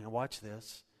wrong. And watch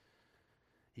this.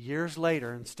 Years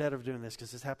later, instead of doing this,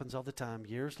 because this happens all the time,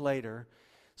 years later,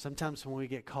 sometimes when we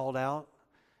get called out,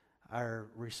 our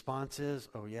response is,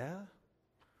 oh yeah?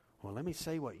 Well, let me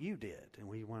say what you did. And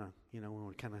we want to, we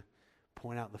want to kind of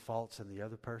point out the faults in the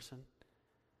other person.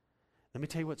 Let me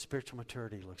tell you what spiritual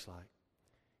maturity looks like.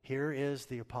 Here is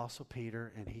the Apostle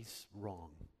Peter, and he's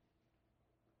wrong.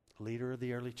 Leader of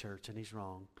the early church, and he's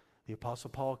wrong. The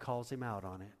Apostle Paul calls him out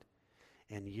on it.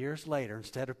 And years later,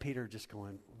 instead of Peter just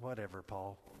going, whatever,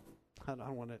 Paul, I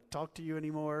don't want to talk to you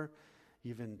anymore.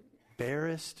 You've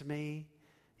embarrassed me.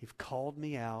 You've called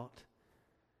me out.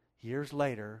 Years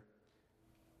later,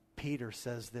 Peter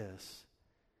says this,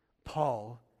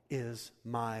 Paul is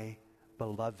my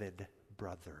beloved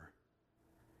brother.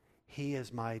 He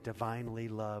is my divinely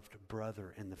loved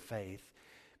brother in the faith.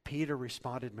 Peter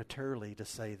responded maturely to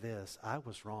say this, I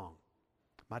was wrong.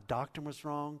 My doctrine was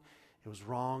wrong. It was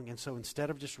wrong. And so instead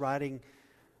of just writing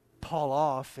Paul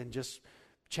off and just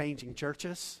changing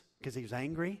churches because he was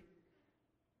angry,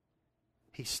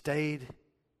 he stayed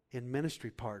in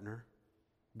ministry partner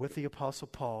with the Apostle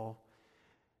Paul.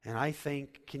 And I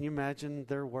think, can you imagine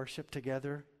their worship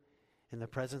together in the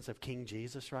presence of King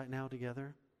Jesus right now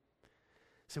together?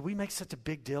 So we make such a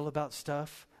big deal about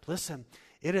stuff. Listen,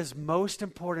 it is most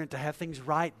important to have things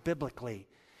right biblically.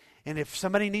 And if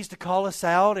somebody needs to call us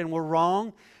out and we're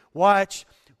wrong, watch,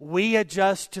 we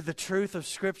adjust to the truth of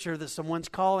Scripture that someone's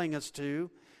calling us to.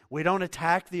 We don't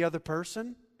attack the other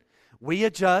person. We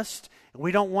adjust.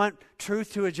 We don't want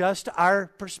truth to adjust to our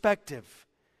perspective.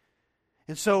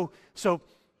 And so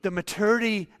the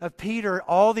maturity of Peter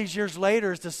all these years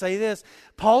later is to say this: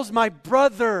 Paul's my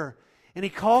brother, and he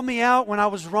called me out when I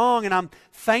was wrong, and I'm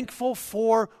thankful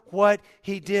for what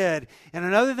he did. And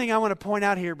another thing I want to point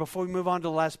out here before we move on to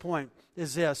the last point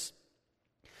is this.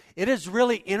 It is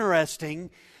really interesting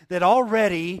that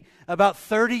already about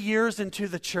 30 years into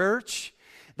the church,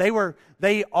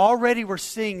 they already were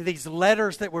seeing these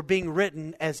letters that were being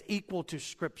written as equal to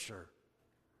Scripture.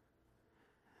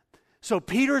 So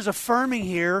Peter's affirming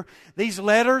here, these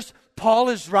letters Paul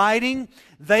is writing,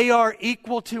 they are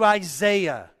equal to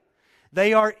Isaiah.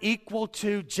 They are equal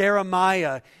to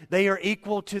Jeremiah. They are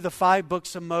equal to the 5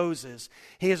 books of Moses.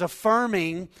 He is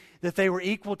affirming that they were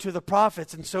equal to the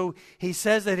prophets. And so he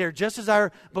says that here, just as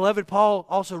our beloved Paul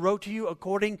also wrote to you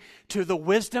according to the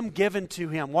wisdom given to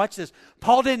him. Watch this.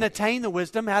 Paul didn't attain the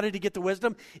wisdom. How did he get the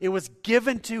wisdom? It was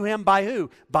given to him by who?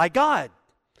 By God.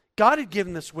 God had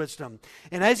given this wisdom.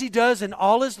 And as he does in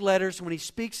all his letters when he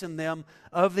speaks in them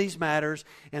of these matters,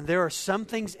 and there are some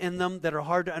things in them that are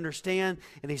hard to understand,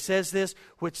 and he says this,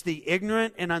 which the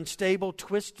ignorant and unstable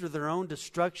twist to their own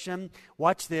destruction.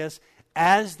 Watch this,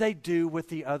 as they do with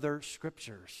the other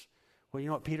Scriptures. Well, you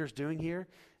know what Peter's doing here?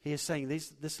 He is saying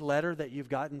this letter that you've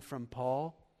gotten from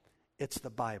Paul, it's the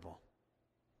Bible.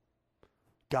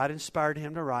 God inspired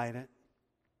him to write it.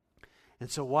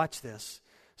 And so watch this.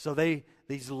 So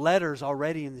these letters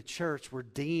already in the church were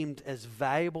deemed as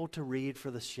valuable to read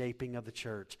for the shaping of the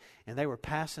church. And they were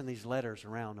passing these letters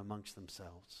around amongst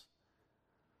themselves.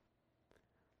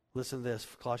 Listen to this,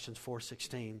 Colossians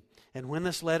 4:16. And when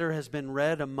this letter has been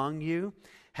read among you,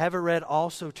 have it read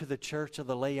also to the church of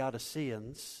the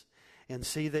Laodiceans, and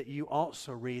see that you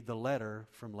also read the letter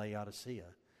from Laodicea.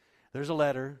 There's a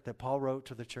letter that Paul wrote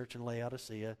to the church in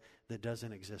Laodicea that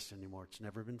doesn't exist anymore. It's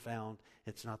never been found.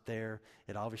 It's not there.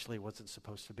 It obviously wasn't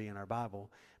supposed to be in our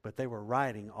Bible, but they were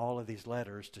writing all of these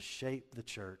letters to shape the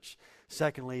church.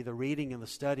 Secondly, the reading and the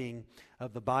studying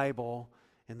of the Bible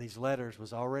in these letters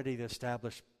was already the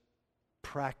established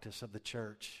practice of the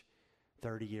church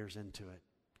 30 years into it.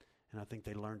 And I think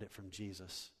they learned it from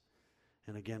Jesus.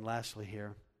 And again, lastly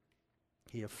here,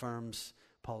 he affirms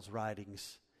Paul's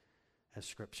writings as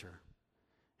Scripture.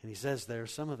 And he says there,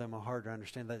 some of them are hard to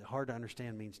understand. That hard to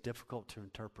understand means difficult to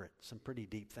interpret. Some pretty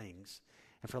deep things.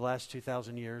 And for the last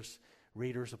 2,000 years,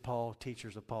 readers of Paul,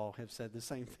 teachers of Paul have said the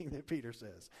same thing that Peter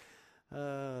says.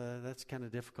 That's kind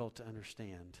of difficult to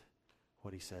understand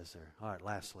what he says there. All right,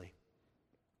 lastly,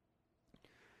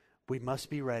 we must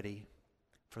be ready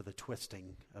for the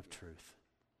twisting of truth.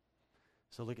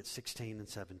 So look at 16 and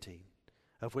 17.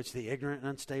 Of which the ignorant and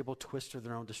unstable twist to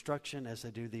their own destruction, as they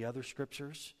do the other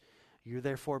Scriptures. You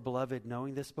therefore, beloved,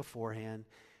 knowing this beforehand,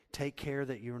 take care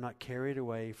that you are not carried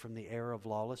away from the error of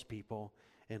lawless people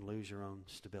and lose your own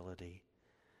stability.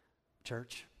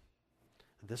 Church,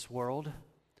 this world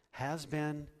has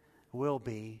been, will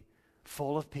be,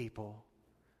 full of people,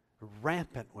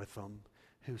 rampant with them,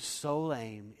 whose sole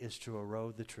aim is to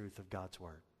erode the truth of God's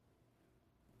Word.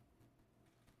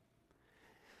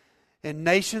 And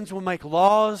nations will make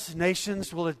laws.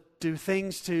 Nations will do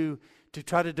things to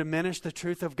try to diminish the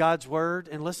truth of God's Word.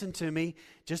 And listen to me,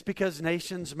 just because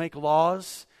nations make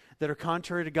laws that are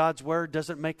contrary to God's Word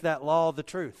doesn't make that law the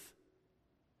truth.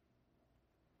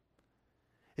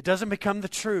 It doesn't become the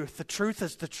truth. The truth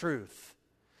is the truth.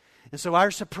 And so our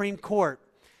Supreme Court,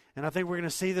 and I think we're going to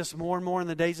see this more and more in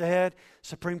the days ahead,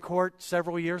 Supreme Court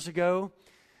several years ago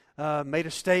made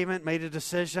a statement, made a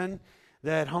decision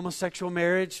that homosexual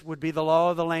marriage would be the law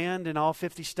of the land in all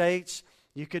 50 states.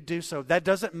 You could do so. That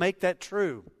doesn't make that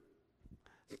true.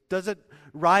 Doesn't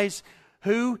rise.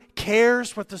 Who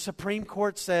cares what the Supreme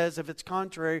Court says if it's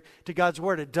contrary to God's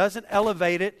Word? It doesn't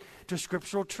elevate it to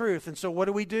scriptural truth. And so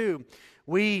what do?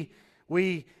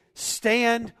 We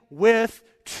stand with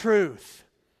truth.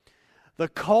 The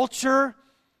culture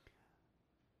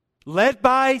led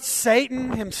by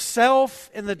Satan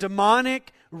himself in the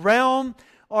demonic realm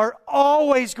are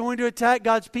always going to attack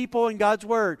God's people and God's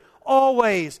Word.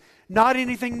 Always. Not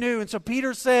anything new. And so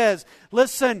Peter says,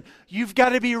 listen, you've got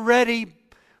to be ready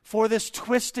for this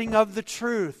twisting of the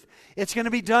truth. It's going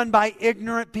to be done by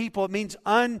ignorant people. It means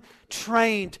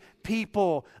untrained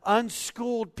people,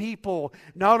 unschooled people.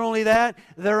 Not only that,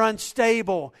 they're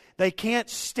unstable. They can't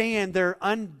stand. They're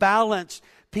unbalanced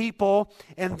people,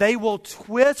 and they will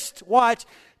twist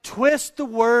the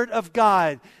word of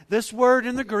God. This word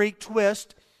in the Greek,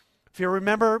 twist, if you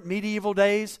remember medieval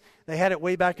days, they had it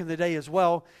way back in the day as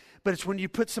well, but it's when you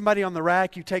put somebody on the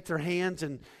rack, you take their hands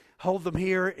and hold them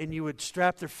here, and you would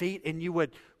strap their feet, and you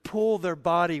would pull their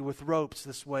body with ropes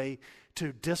this way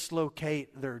to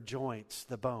dislocate their joints,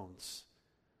 the bones.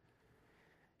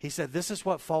 He said this is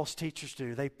what false teachers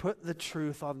do. They put the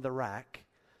truth on the rack,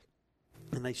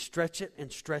 and they stretch it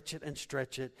and stretch it and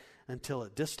stretch it until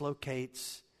it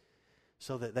dislocates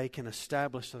so that they can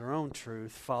establish their own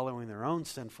truth following their own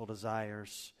sinful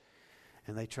desires.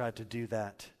 And they tried to do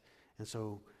that. And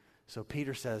so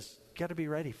Peter says, got to be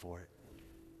ready for it.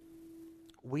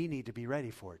 We need to be ready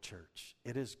for it, church.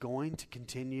 It is going to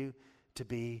continue to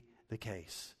be the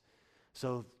case.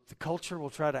 So the culture will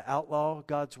try to outlaw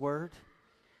God's word.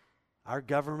 Our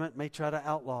government may try to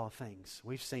outlaw things.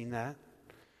 We've seen that.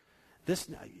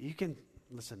 You can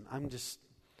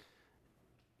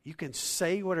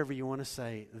say whatever you want to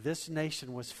say. This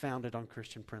nation was founded on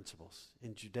Christian principles,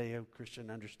 in Judeo-Christian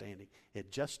understanding.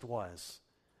 It just was.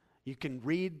 You can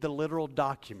read the literal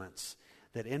documents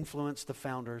that influenced the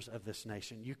founders of this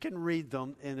nation. You can read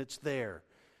them, and it's there.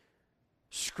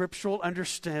 Scriptural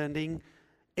understanding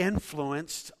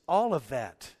influenced all of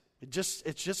that.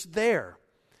 It's just there.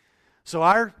 So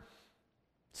our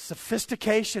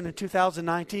sophistication in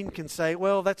 2019 can say,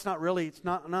 well, that's not really.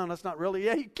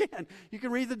 Yeah, you can. You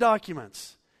can read the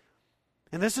documents.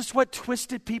 And this is what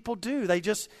twisted people do. They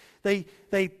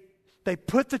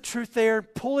put the truth there,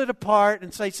 pull it apart,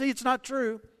 and say, see, it's not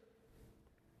true.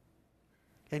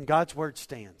 And God's word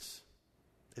stands.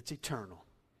 It's eternal.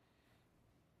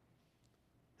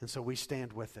 And so we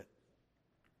stand with it.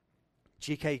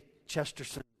 G.K.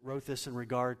 Chesterton wrote this in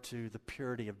regard to the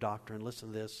purity of doctrine.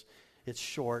 Listen to this. It's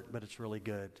short, but it's really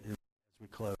good as we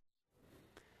close.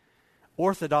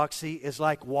 Orthodoxy is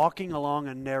like walking along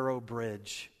a narrow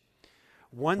bridge.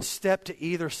 One step to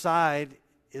either side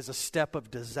is a step of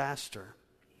disaster.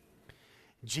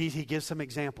 He gives some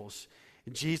examples.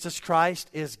 Jesus Christ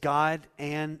is God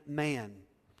and man.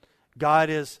 God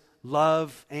is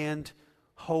love and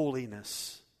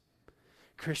holiness.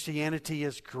 Christianity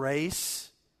is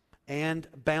grace and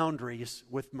boundaries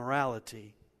with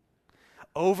morality.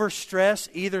 Overstress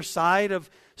either side of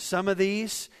some of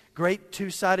these great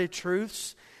two-sided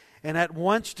truths, and at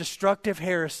once destructive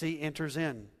heresy enters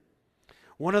in.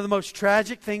 One of the most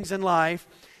tragic things in life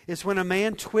is when a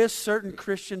man twists certain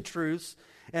Christian truths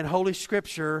and Holy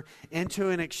Scripture into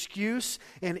an excuse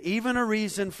and even a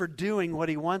reason for doing what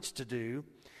he wants to do,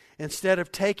 instead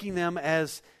of taking them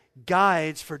as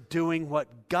guides for doing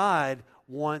what God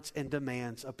wants and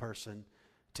demands a person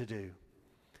to do.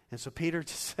 And so Peter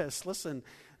says, listen,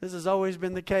 this has always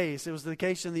been the case. It was the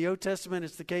case in the Old Testament.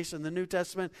 It's the case in the New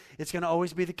Testament. It's going to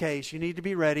always be the case. You need to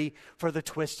be ready for the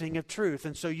twisting of truth.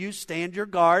 And so you stand your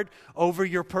guard over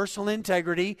your personal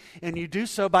integrity, and you do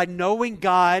so by knowing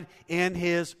God in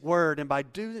His Word. And by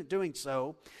doing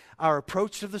so, our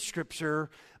approach to the Scripture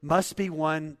must be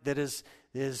one that is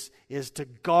to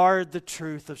guard the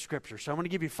truth of Scripture. So I'm going to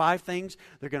give you 5 things.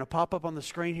 They're going to pop up on the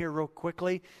screen here real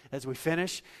quickly as we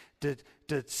finish.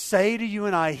 To say to you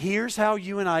and I, here's how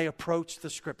you and I approach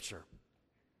the Scripture.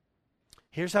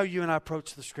 Here's how you and I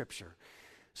approach the Scripture.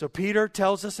 So Peter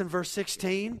tells us in verse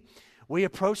 16, we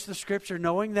approach the Scripture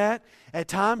knowing that at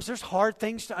times there's hard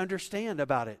things to understand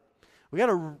about it. We got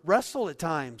to wrestle at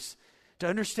times to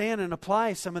understand and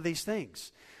apply some of these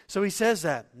things. So he says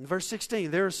that in verse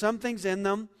 16, there are some things in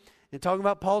them, and talking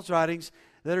about Paul's writings,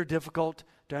 that are difficult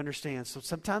to understand. So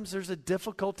sometimes there's a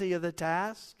difficulty of the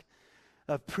task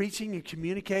of preaching and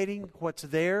communicating what's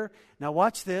there. Now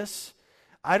watch this.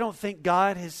 I don't think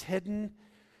God has hidden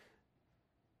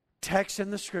texts in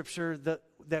the Scripture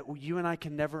that you and I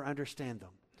can never understand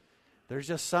them. There's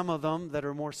just some of them that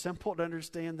are more simple to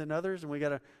understand than others, and we got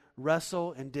to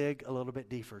wrestle and dig a little bit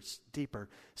deeper.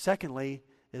 Secondly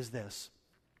is this.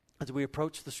 As we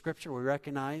approach the Scripture, we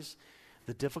recognize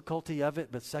the difficulty of it,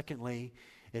 but secondly,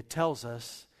 it tells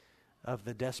us of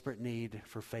the desperate need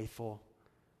for faithful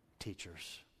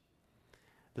teachers.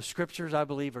 The Scriptures, I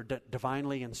believe, are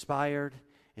divinely inspired,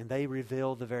 and they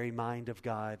reveal the very mind of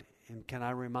God. And can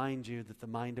I remind you that the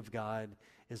mind of God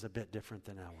is a bit different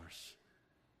than ours?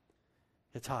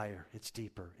 It's higher, it's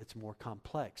deeper, it's more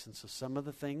complex. And so some of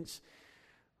the things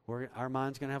our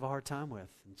mind's going to have a hard time with.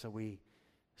 And so we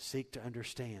seek to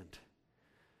understand.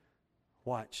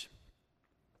 Watch.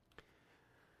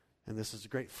 And this is a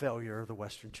great failure of the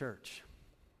Western church.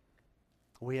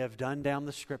 We have done down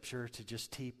the Scripture to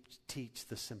just teach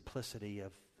the simplicity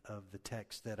of the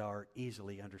texts that are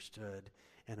easily understood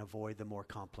and avoid the more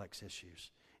complex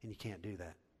issues. And you can't do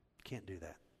that. You can't do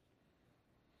that.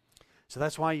 So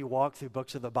that's why you walk through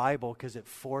books of the Bible, because it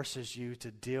forces you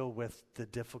to deal with the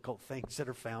difficult things that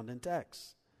are found in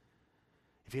texts.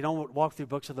 If you don't walk through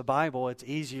books of the Bible, it's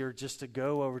easier just to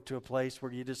go over to a place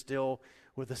where you just deal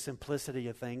with the simplicity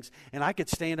of things. And I could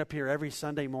stand up here every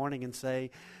Sunday morning and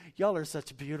say, y'all are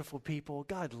such beautiful people.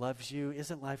 God loves you.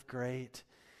 Isn't life great?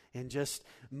 And just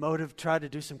try to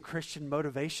do some Christian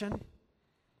motivation.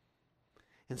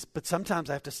 But sometimes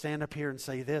I have to stand up here and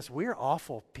say this: we're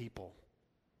awful people.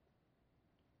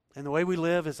 And the way we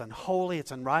live is unholy,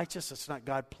 it's unrighteous, it's not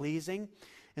God-pleasing.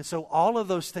 And so all of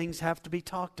those things have to be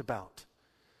talked about.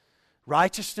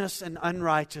 Righteousness and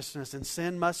unrighteousness and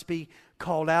sin must be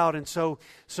called out. And so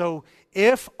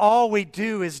if all we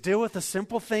do is deal with the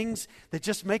simple things that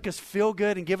just make us feel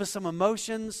good and give us some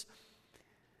emotions,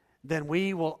 then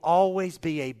we will always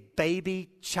be a baby,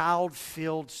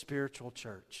 child-filled spiritual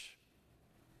church.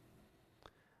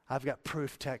 I've got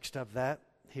proof text of that.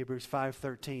 Hebrews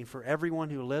 5:13. For everyone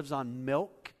who lives on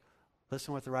milk, listen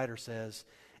to what the writer says,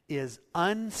 is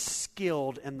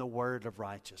unskilled in the word of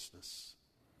righteousness.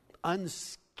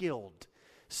 Unskilled.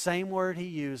 Same word he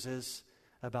uses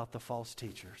about the false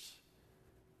teachers.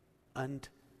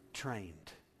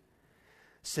 Untrained.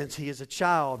 Since he is a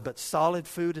child, but solid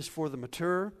food is for the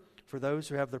mature, for those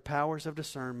who have their powers of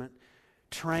discernment,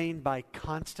 trained by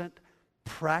constant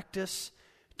practice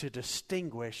to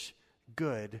distinguish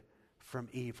good from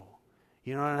evil.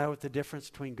 You know what the difference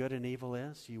between good and evil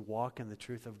is? You walk in the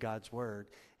truth of God's word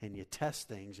and you test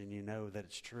things and you know that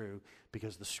it's true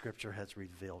because the Scripture has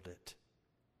revealed it.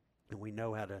 And we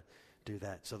know how to do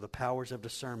that. So the powers of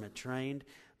discernment, trained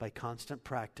by constant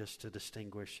practice to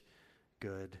distinguish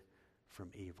good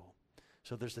from evil.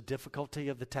 So there's the difficulty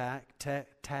of the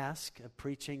task of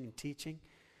preaching and teaching.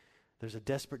 There's a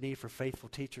desperate need for faithful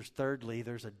teachers. Thirdly,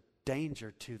 there's a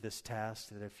danger to this task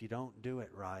that if you don't do it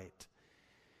right,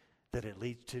 that it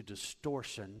leads to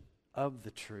distortion of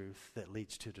the truth that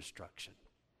leads to destruction.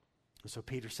 And so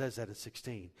Peter says that in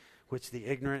 16, which the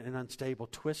ignorant and unstable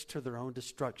twist to their own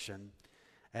destruction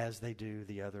as they do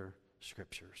the other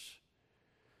Scriptures.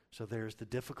 So there's the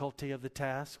difficulty of the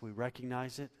task. We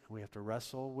recognize it. We have to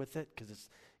wrestle with it because it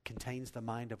contains the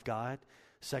mind of God.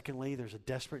 Secondly, there's a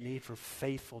desperate need for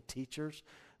faithful teachers.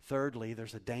 Thirdly,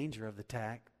 there's a danger of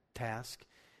the task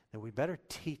that we better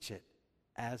teach it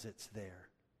as it's there.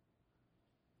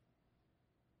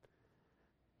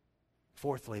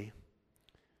 Fourthly,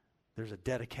 there's a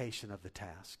dedication of the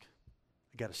task.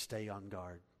 You got to stay on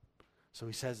guard. So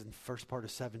he says in the first part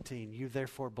of 17, you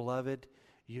therefore, beloved,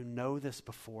 you know this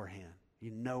beforehand.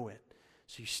 You know it.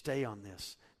 So you stay on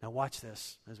this. Now watch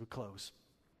this as we close.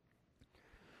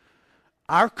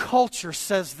 Our culture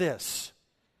says this: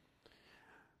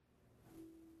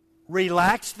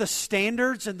 relax the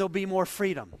standards and there'll be more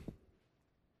freedom.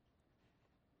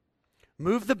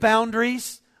 Move the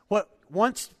boundaries. What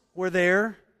once were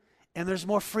there, and there's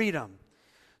more freedom.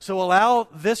 So allow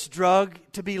this drug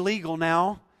to be legal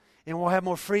now, and we'll have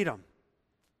more freedom.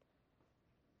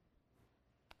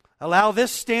 Allow this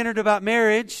standard about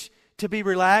marriage to be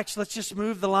relaxed. Let's just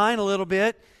move the line a little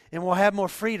bit, and we'll have more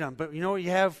freedom. But you know what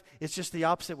you have? It's just the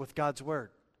opposite with God's Word.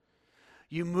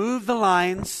 You move the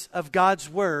lines of God's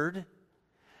Word,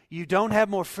 you don't have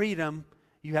more freedom,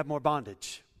 you have more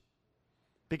bondage.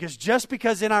 Because just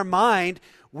because in our mind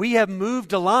we have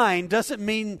moved a line doesn't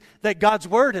mean that God's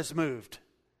Word has moved.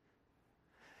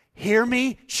 Hear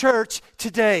me, church,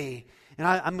 today. And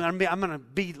I'm going to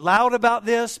be loud about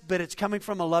this, but it's coming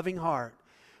from a loving heart.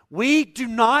 We do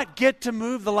not get to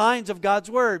move the lines of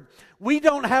God's Word. We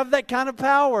don't have that kind of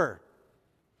power.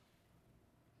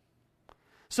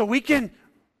 So we can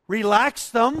relax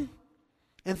them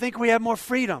and think we have more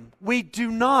freedom. We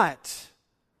do not.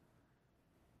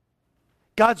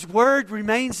 God's Word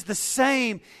remains the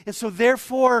same. And so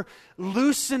therefore,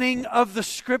 loosening of the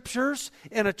Scriptures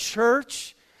in a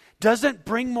church doesn't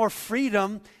bring more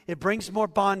freedom, it brings more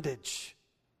bondage.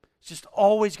 It's just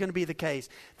always going to be the case.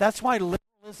 That's why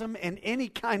liberalism and any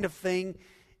kind of thing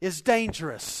is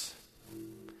dangerous.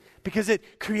 Because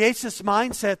it creates this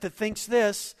mindset that thinks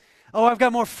this: oh, I've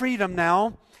got more freedom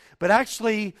now. But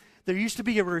actually, there used to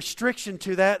be a restriction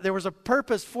to that. There was a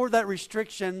purpose for that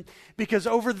restriction, because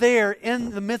over there,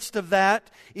 in the midst of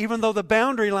that, even though the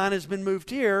boundary line has been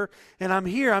moved here, and I'm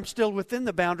here, I'm still within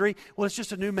the boundary. Well, it's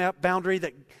just a new boundary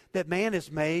that man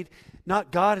has made,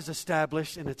 not God has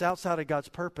established, and it's outside of God's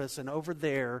purpose, and over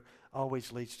there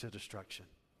always leads to destruction.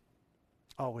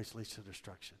 always leads to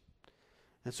destruction.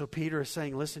 And so Peter is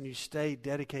saying, listen, you stay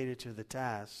dedicated to the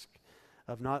task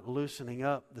of not loosening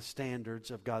up the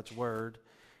standards of God's Word,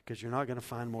 because you're not going to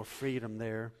find more freedom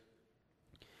there.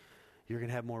 You're going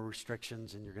to have more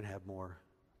restrictions, and you're going to have more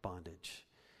bondage.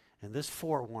 And this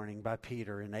forewarning by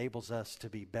Peter enables us to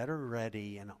be better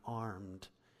ready and armed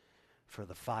for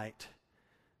the fight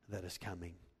that is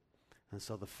coming. And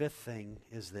so the fifth thing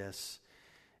is this,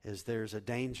 is there's a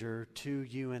danger to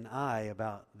you and I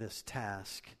about this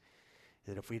task,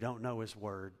 that if we don't know His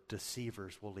Word,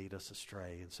 deceivers will lead us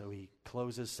astray. And so he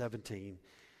closes 17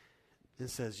 and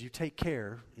says, you take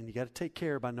care, and you got to take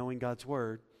care by knowing God's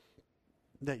Word,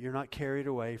 that you're not carried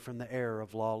away from the error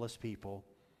of lawless people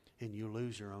and you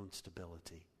lose your own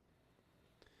stability.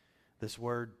 This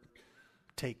word,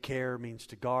 take care, means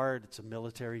to guard. It's a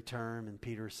military term, and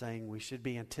Peter is saying we should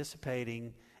be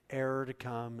anticipating error to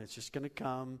come. It's just going to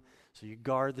come, so you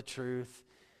guard the truth,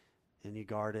 and you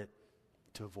guard it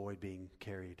to avoid being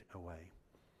carried away.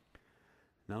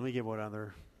 Now let me give one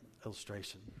other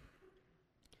illustration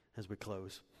as we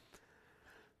close.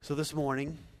 So this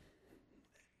morning,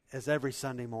 as every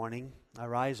Sunday morning, I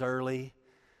rise early,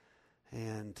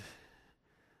 and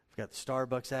I've got the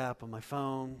Starbucks app on my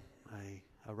phone. I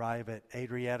arrive at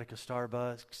Adriatica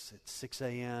Starbucks at 6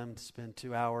 a.m. to spend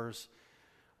 2 hours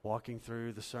walking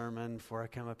through the sermon before I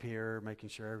come up here, making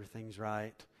sure everything's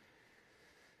right.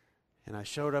 And I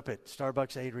showed up at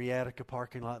Starbucks Adriatica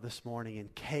parking lot this morning,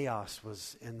 and chaos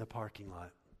was in the parking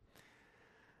lot.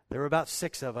 There were about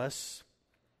 6 of us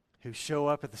who show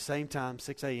up at the same time,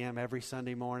 6 a.m. every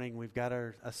Sunday morning. We've got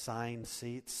our assigned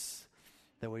seats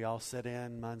that we all sit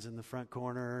in. Mine's in the front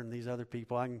corner, and these other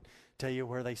people, I can tell you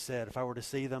where they sit. If I were to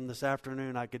see them this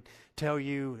afternoon, I could tell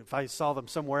you. If I saw them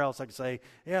somewhere else, I could say,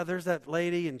 yeah, there's that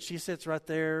lady, and she sits right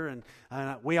there. And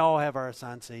we all have our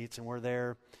assigned seats, and we're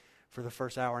there for the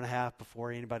first hour and a half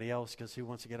before anybody else, because who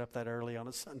wants to get up that early on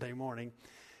a Sunday morning?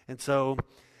 And so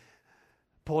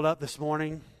pulled up this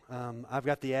morning. I've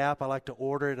got the app. I like to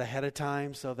order it ahead of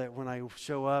time so that when I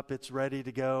show up, it's ready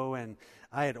to go. And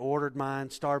I had ordered mine.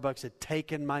 Starbucks had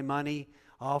taken my money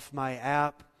off my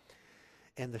app,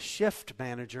 and the shift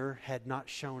manager had not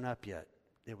shown up yet.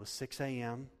 It was 6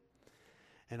 a.m.,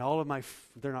 and all of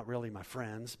they're not really my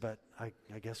friends, but I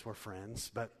guess we're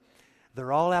friends, but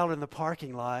they're all out in the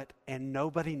parking lot, and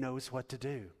nobody knows what to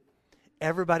do.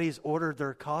 Everybody's ordered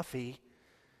their coffee,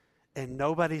 and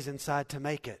nobody's inside to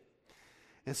make it.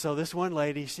 And so this one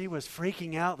lady, she was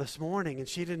freaking out this morning, and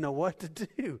she didn't know what to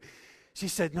do. She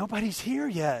said, nobody's here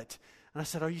yet. And I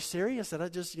said, are you serious? And I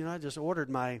just ordered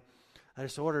my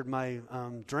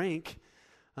drink.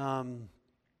 And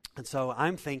so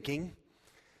I'm thinking,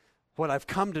 what I've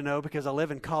come to know, because I live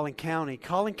in Collin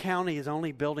County is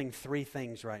only building 3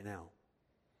 things right now: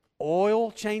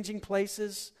 oil changing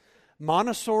places,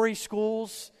 Montessori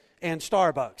schools, and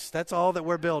Starbucks. That's all that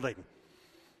we're building.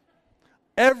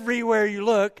 Everywhere you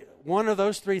look, one of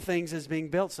those 3 things is being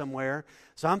built somewhere.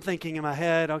 So I'm thinking in my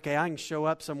head, okay, I can show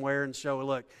up somewhere and show,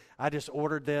 look, I just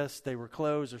ordered this. They were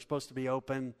closed. They're supposed to be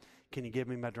open. Can you give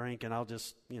me my drink? And I'll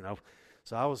just,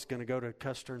 So I was going to go to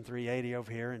Custer and 380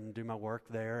 over here and do my work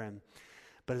there.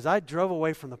 But as I drove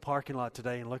away from the parking lot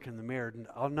today and looked in the mirror,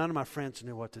 none of my friends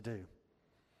knew what to do.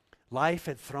 Life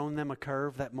had thrown them a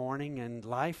curve that morning, and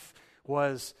life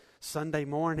was Sunday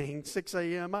morning, 6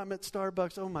 a.m., I'm at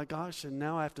Starbucks, oh my gosh, and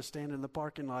now I have to stand in the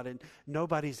parking lot, and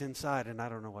nobody's inside, and I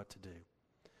don't know what to do.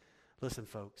 Listen,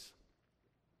 folks,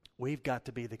 we've got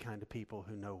to be the kind of people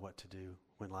who know what to do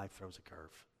when life throws a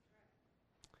curve.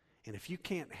 And if you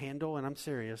can't handle, and I'm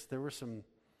serious, there were some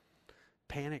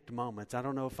panicked moments. I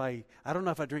don't know if I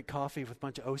drink coffee with a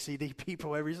bunch of OCD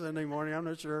people every Sunday morning. I'm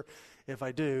not sure if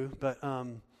I do, but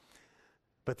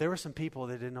there were some people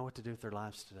that didn't know what to do with their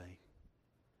lives today.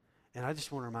 And I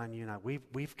just want to remind you and I,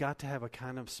 we've got to have a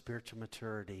kind of spiritual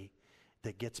maturity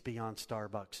that gets beyond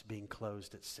Starbucks being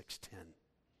closed at 6:10.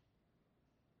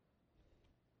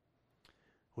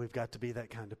 We've got to be that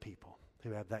kind of people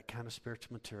who have that kind of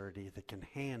spiritual maturity that can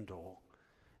handle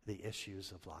the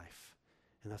issues of life.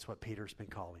 And that's what Peter's been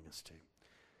calling us to.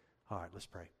 All right, let's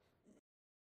pray.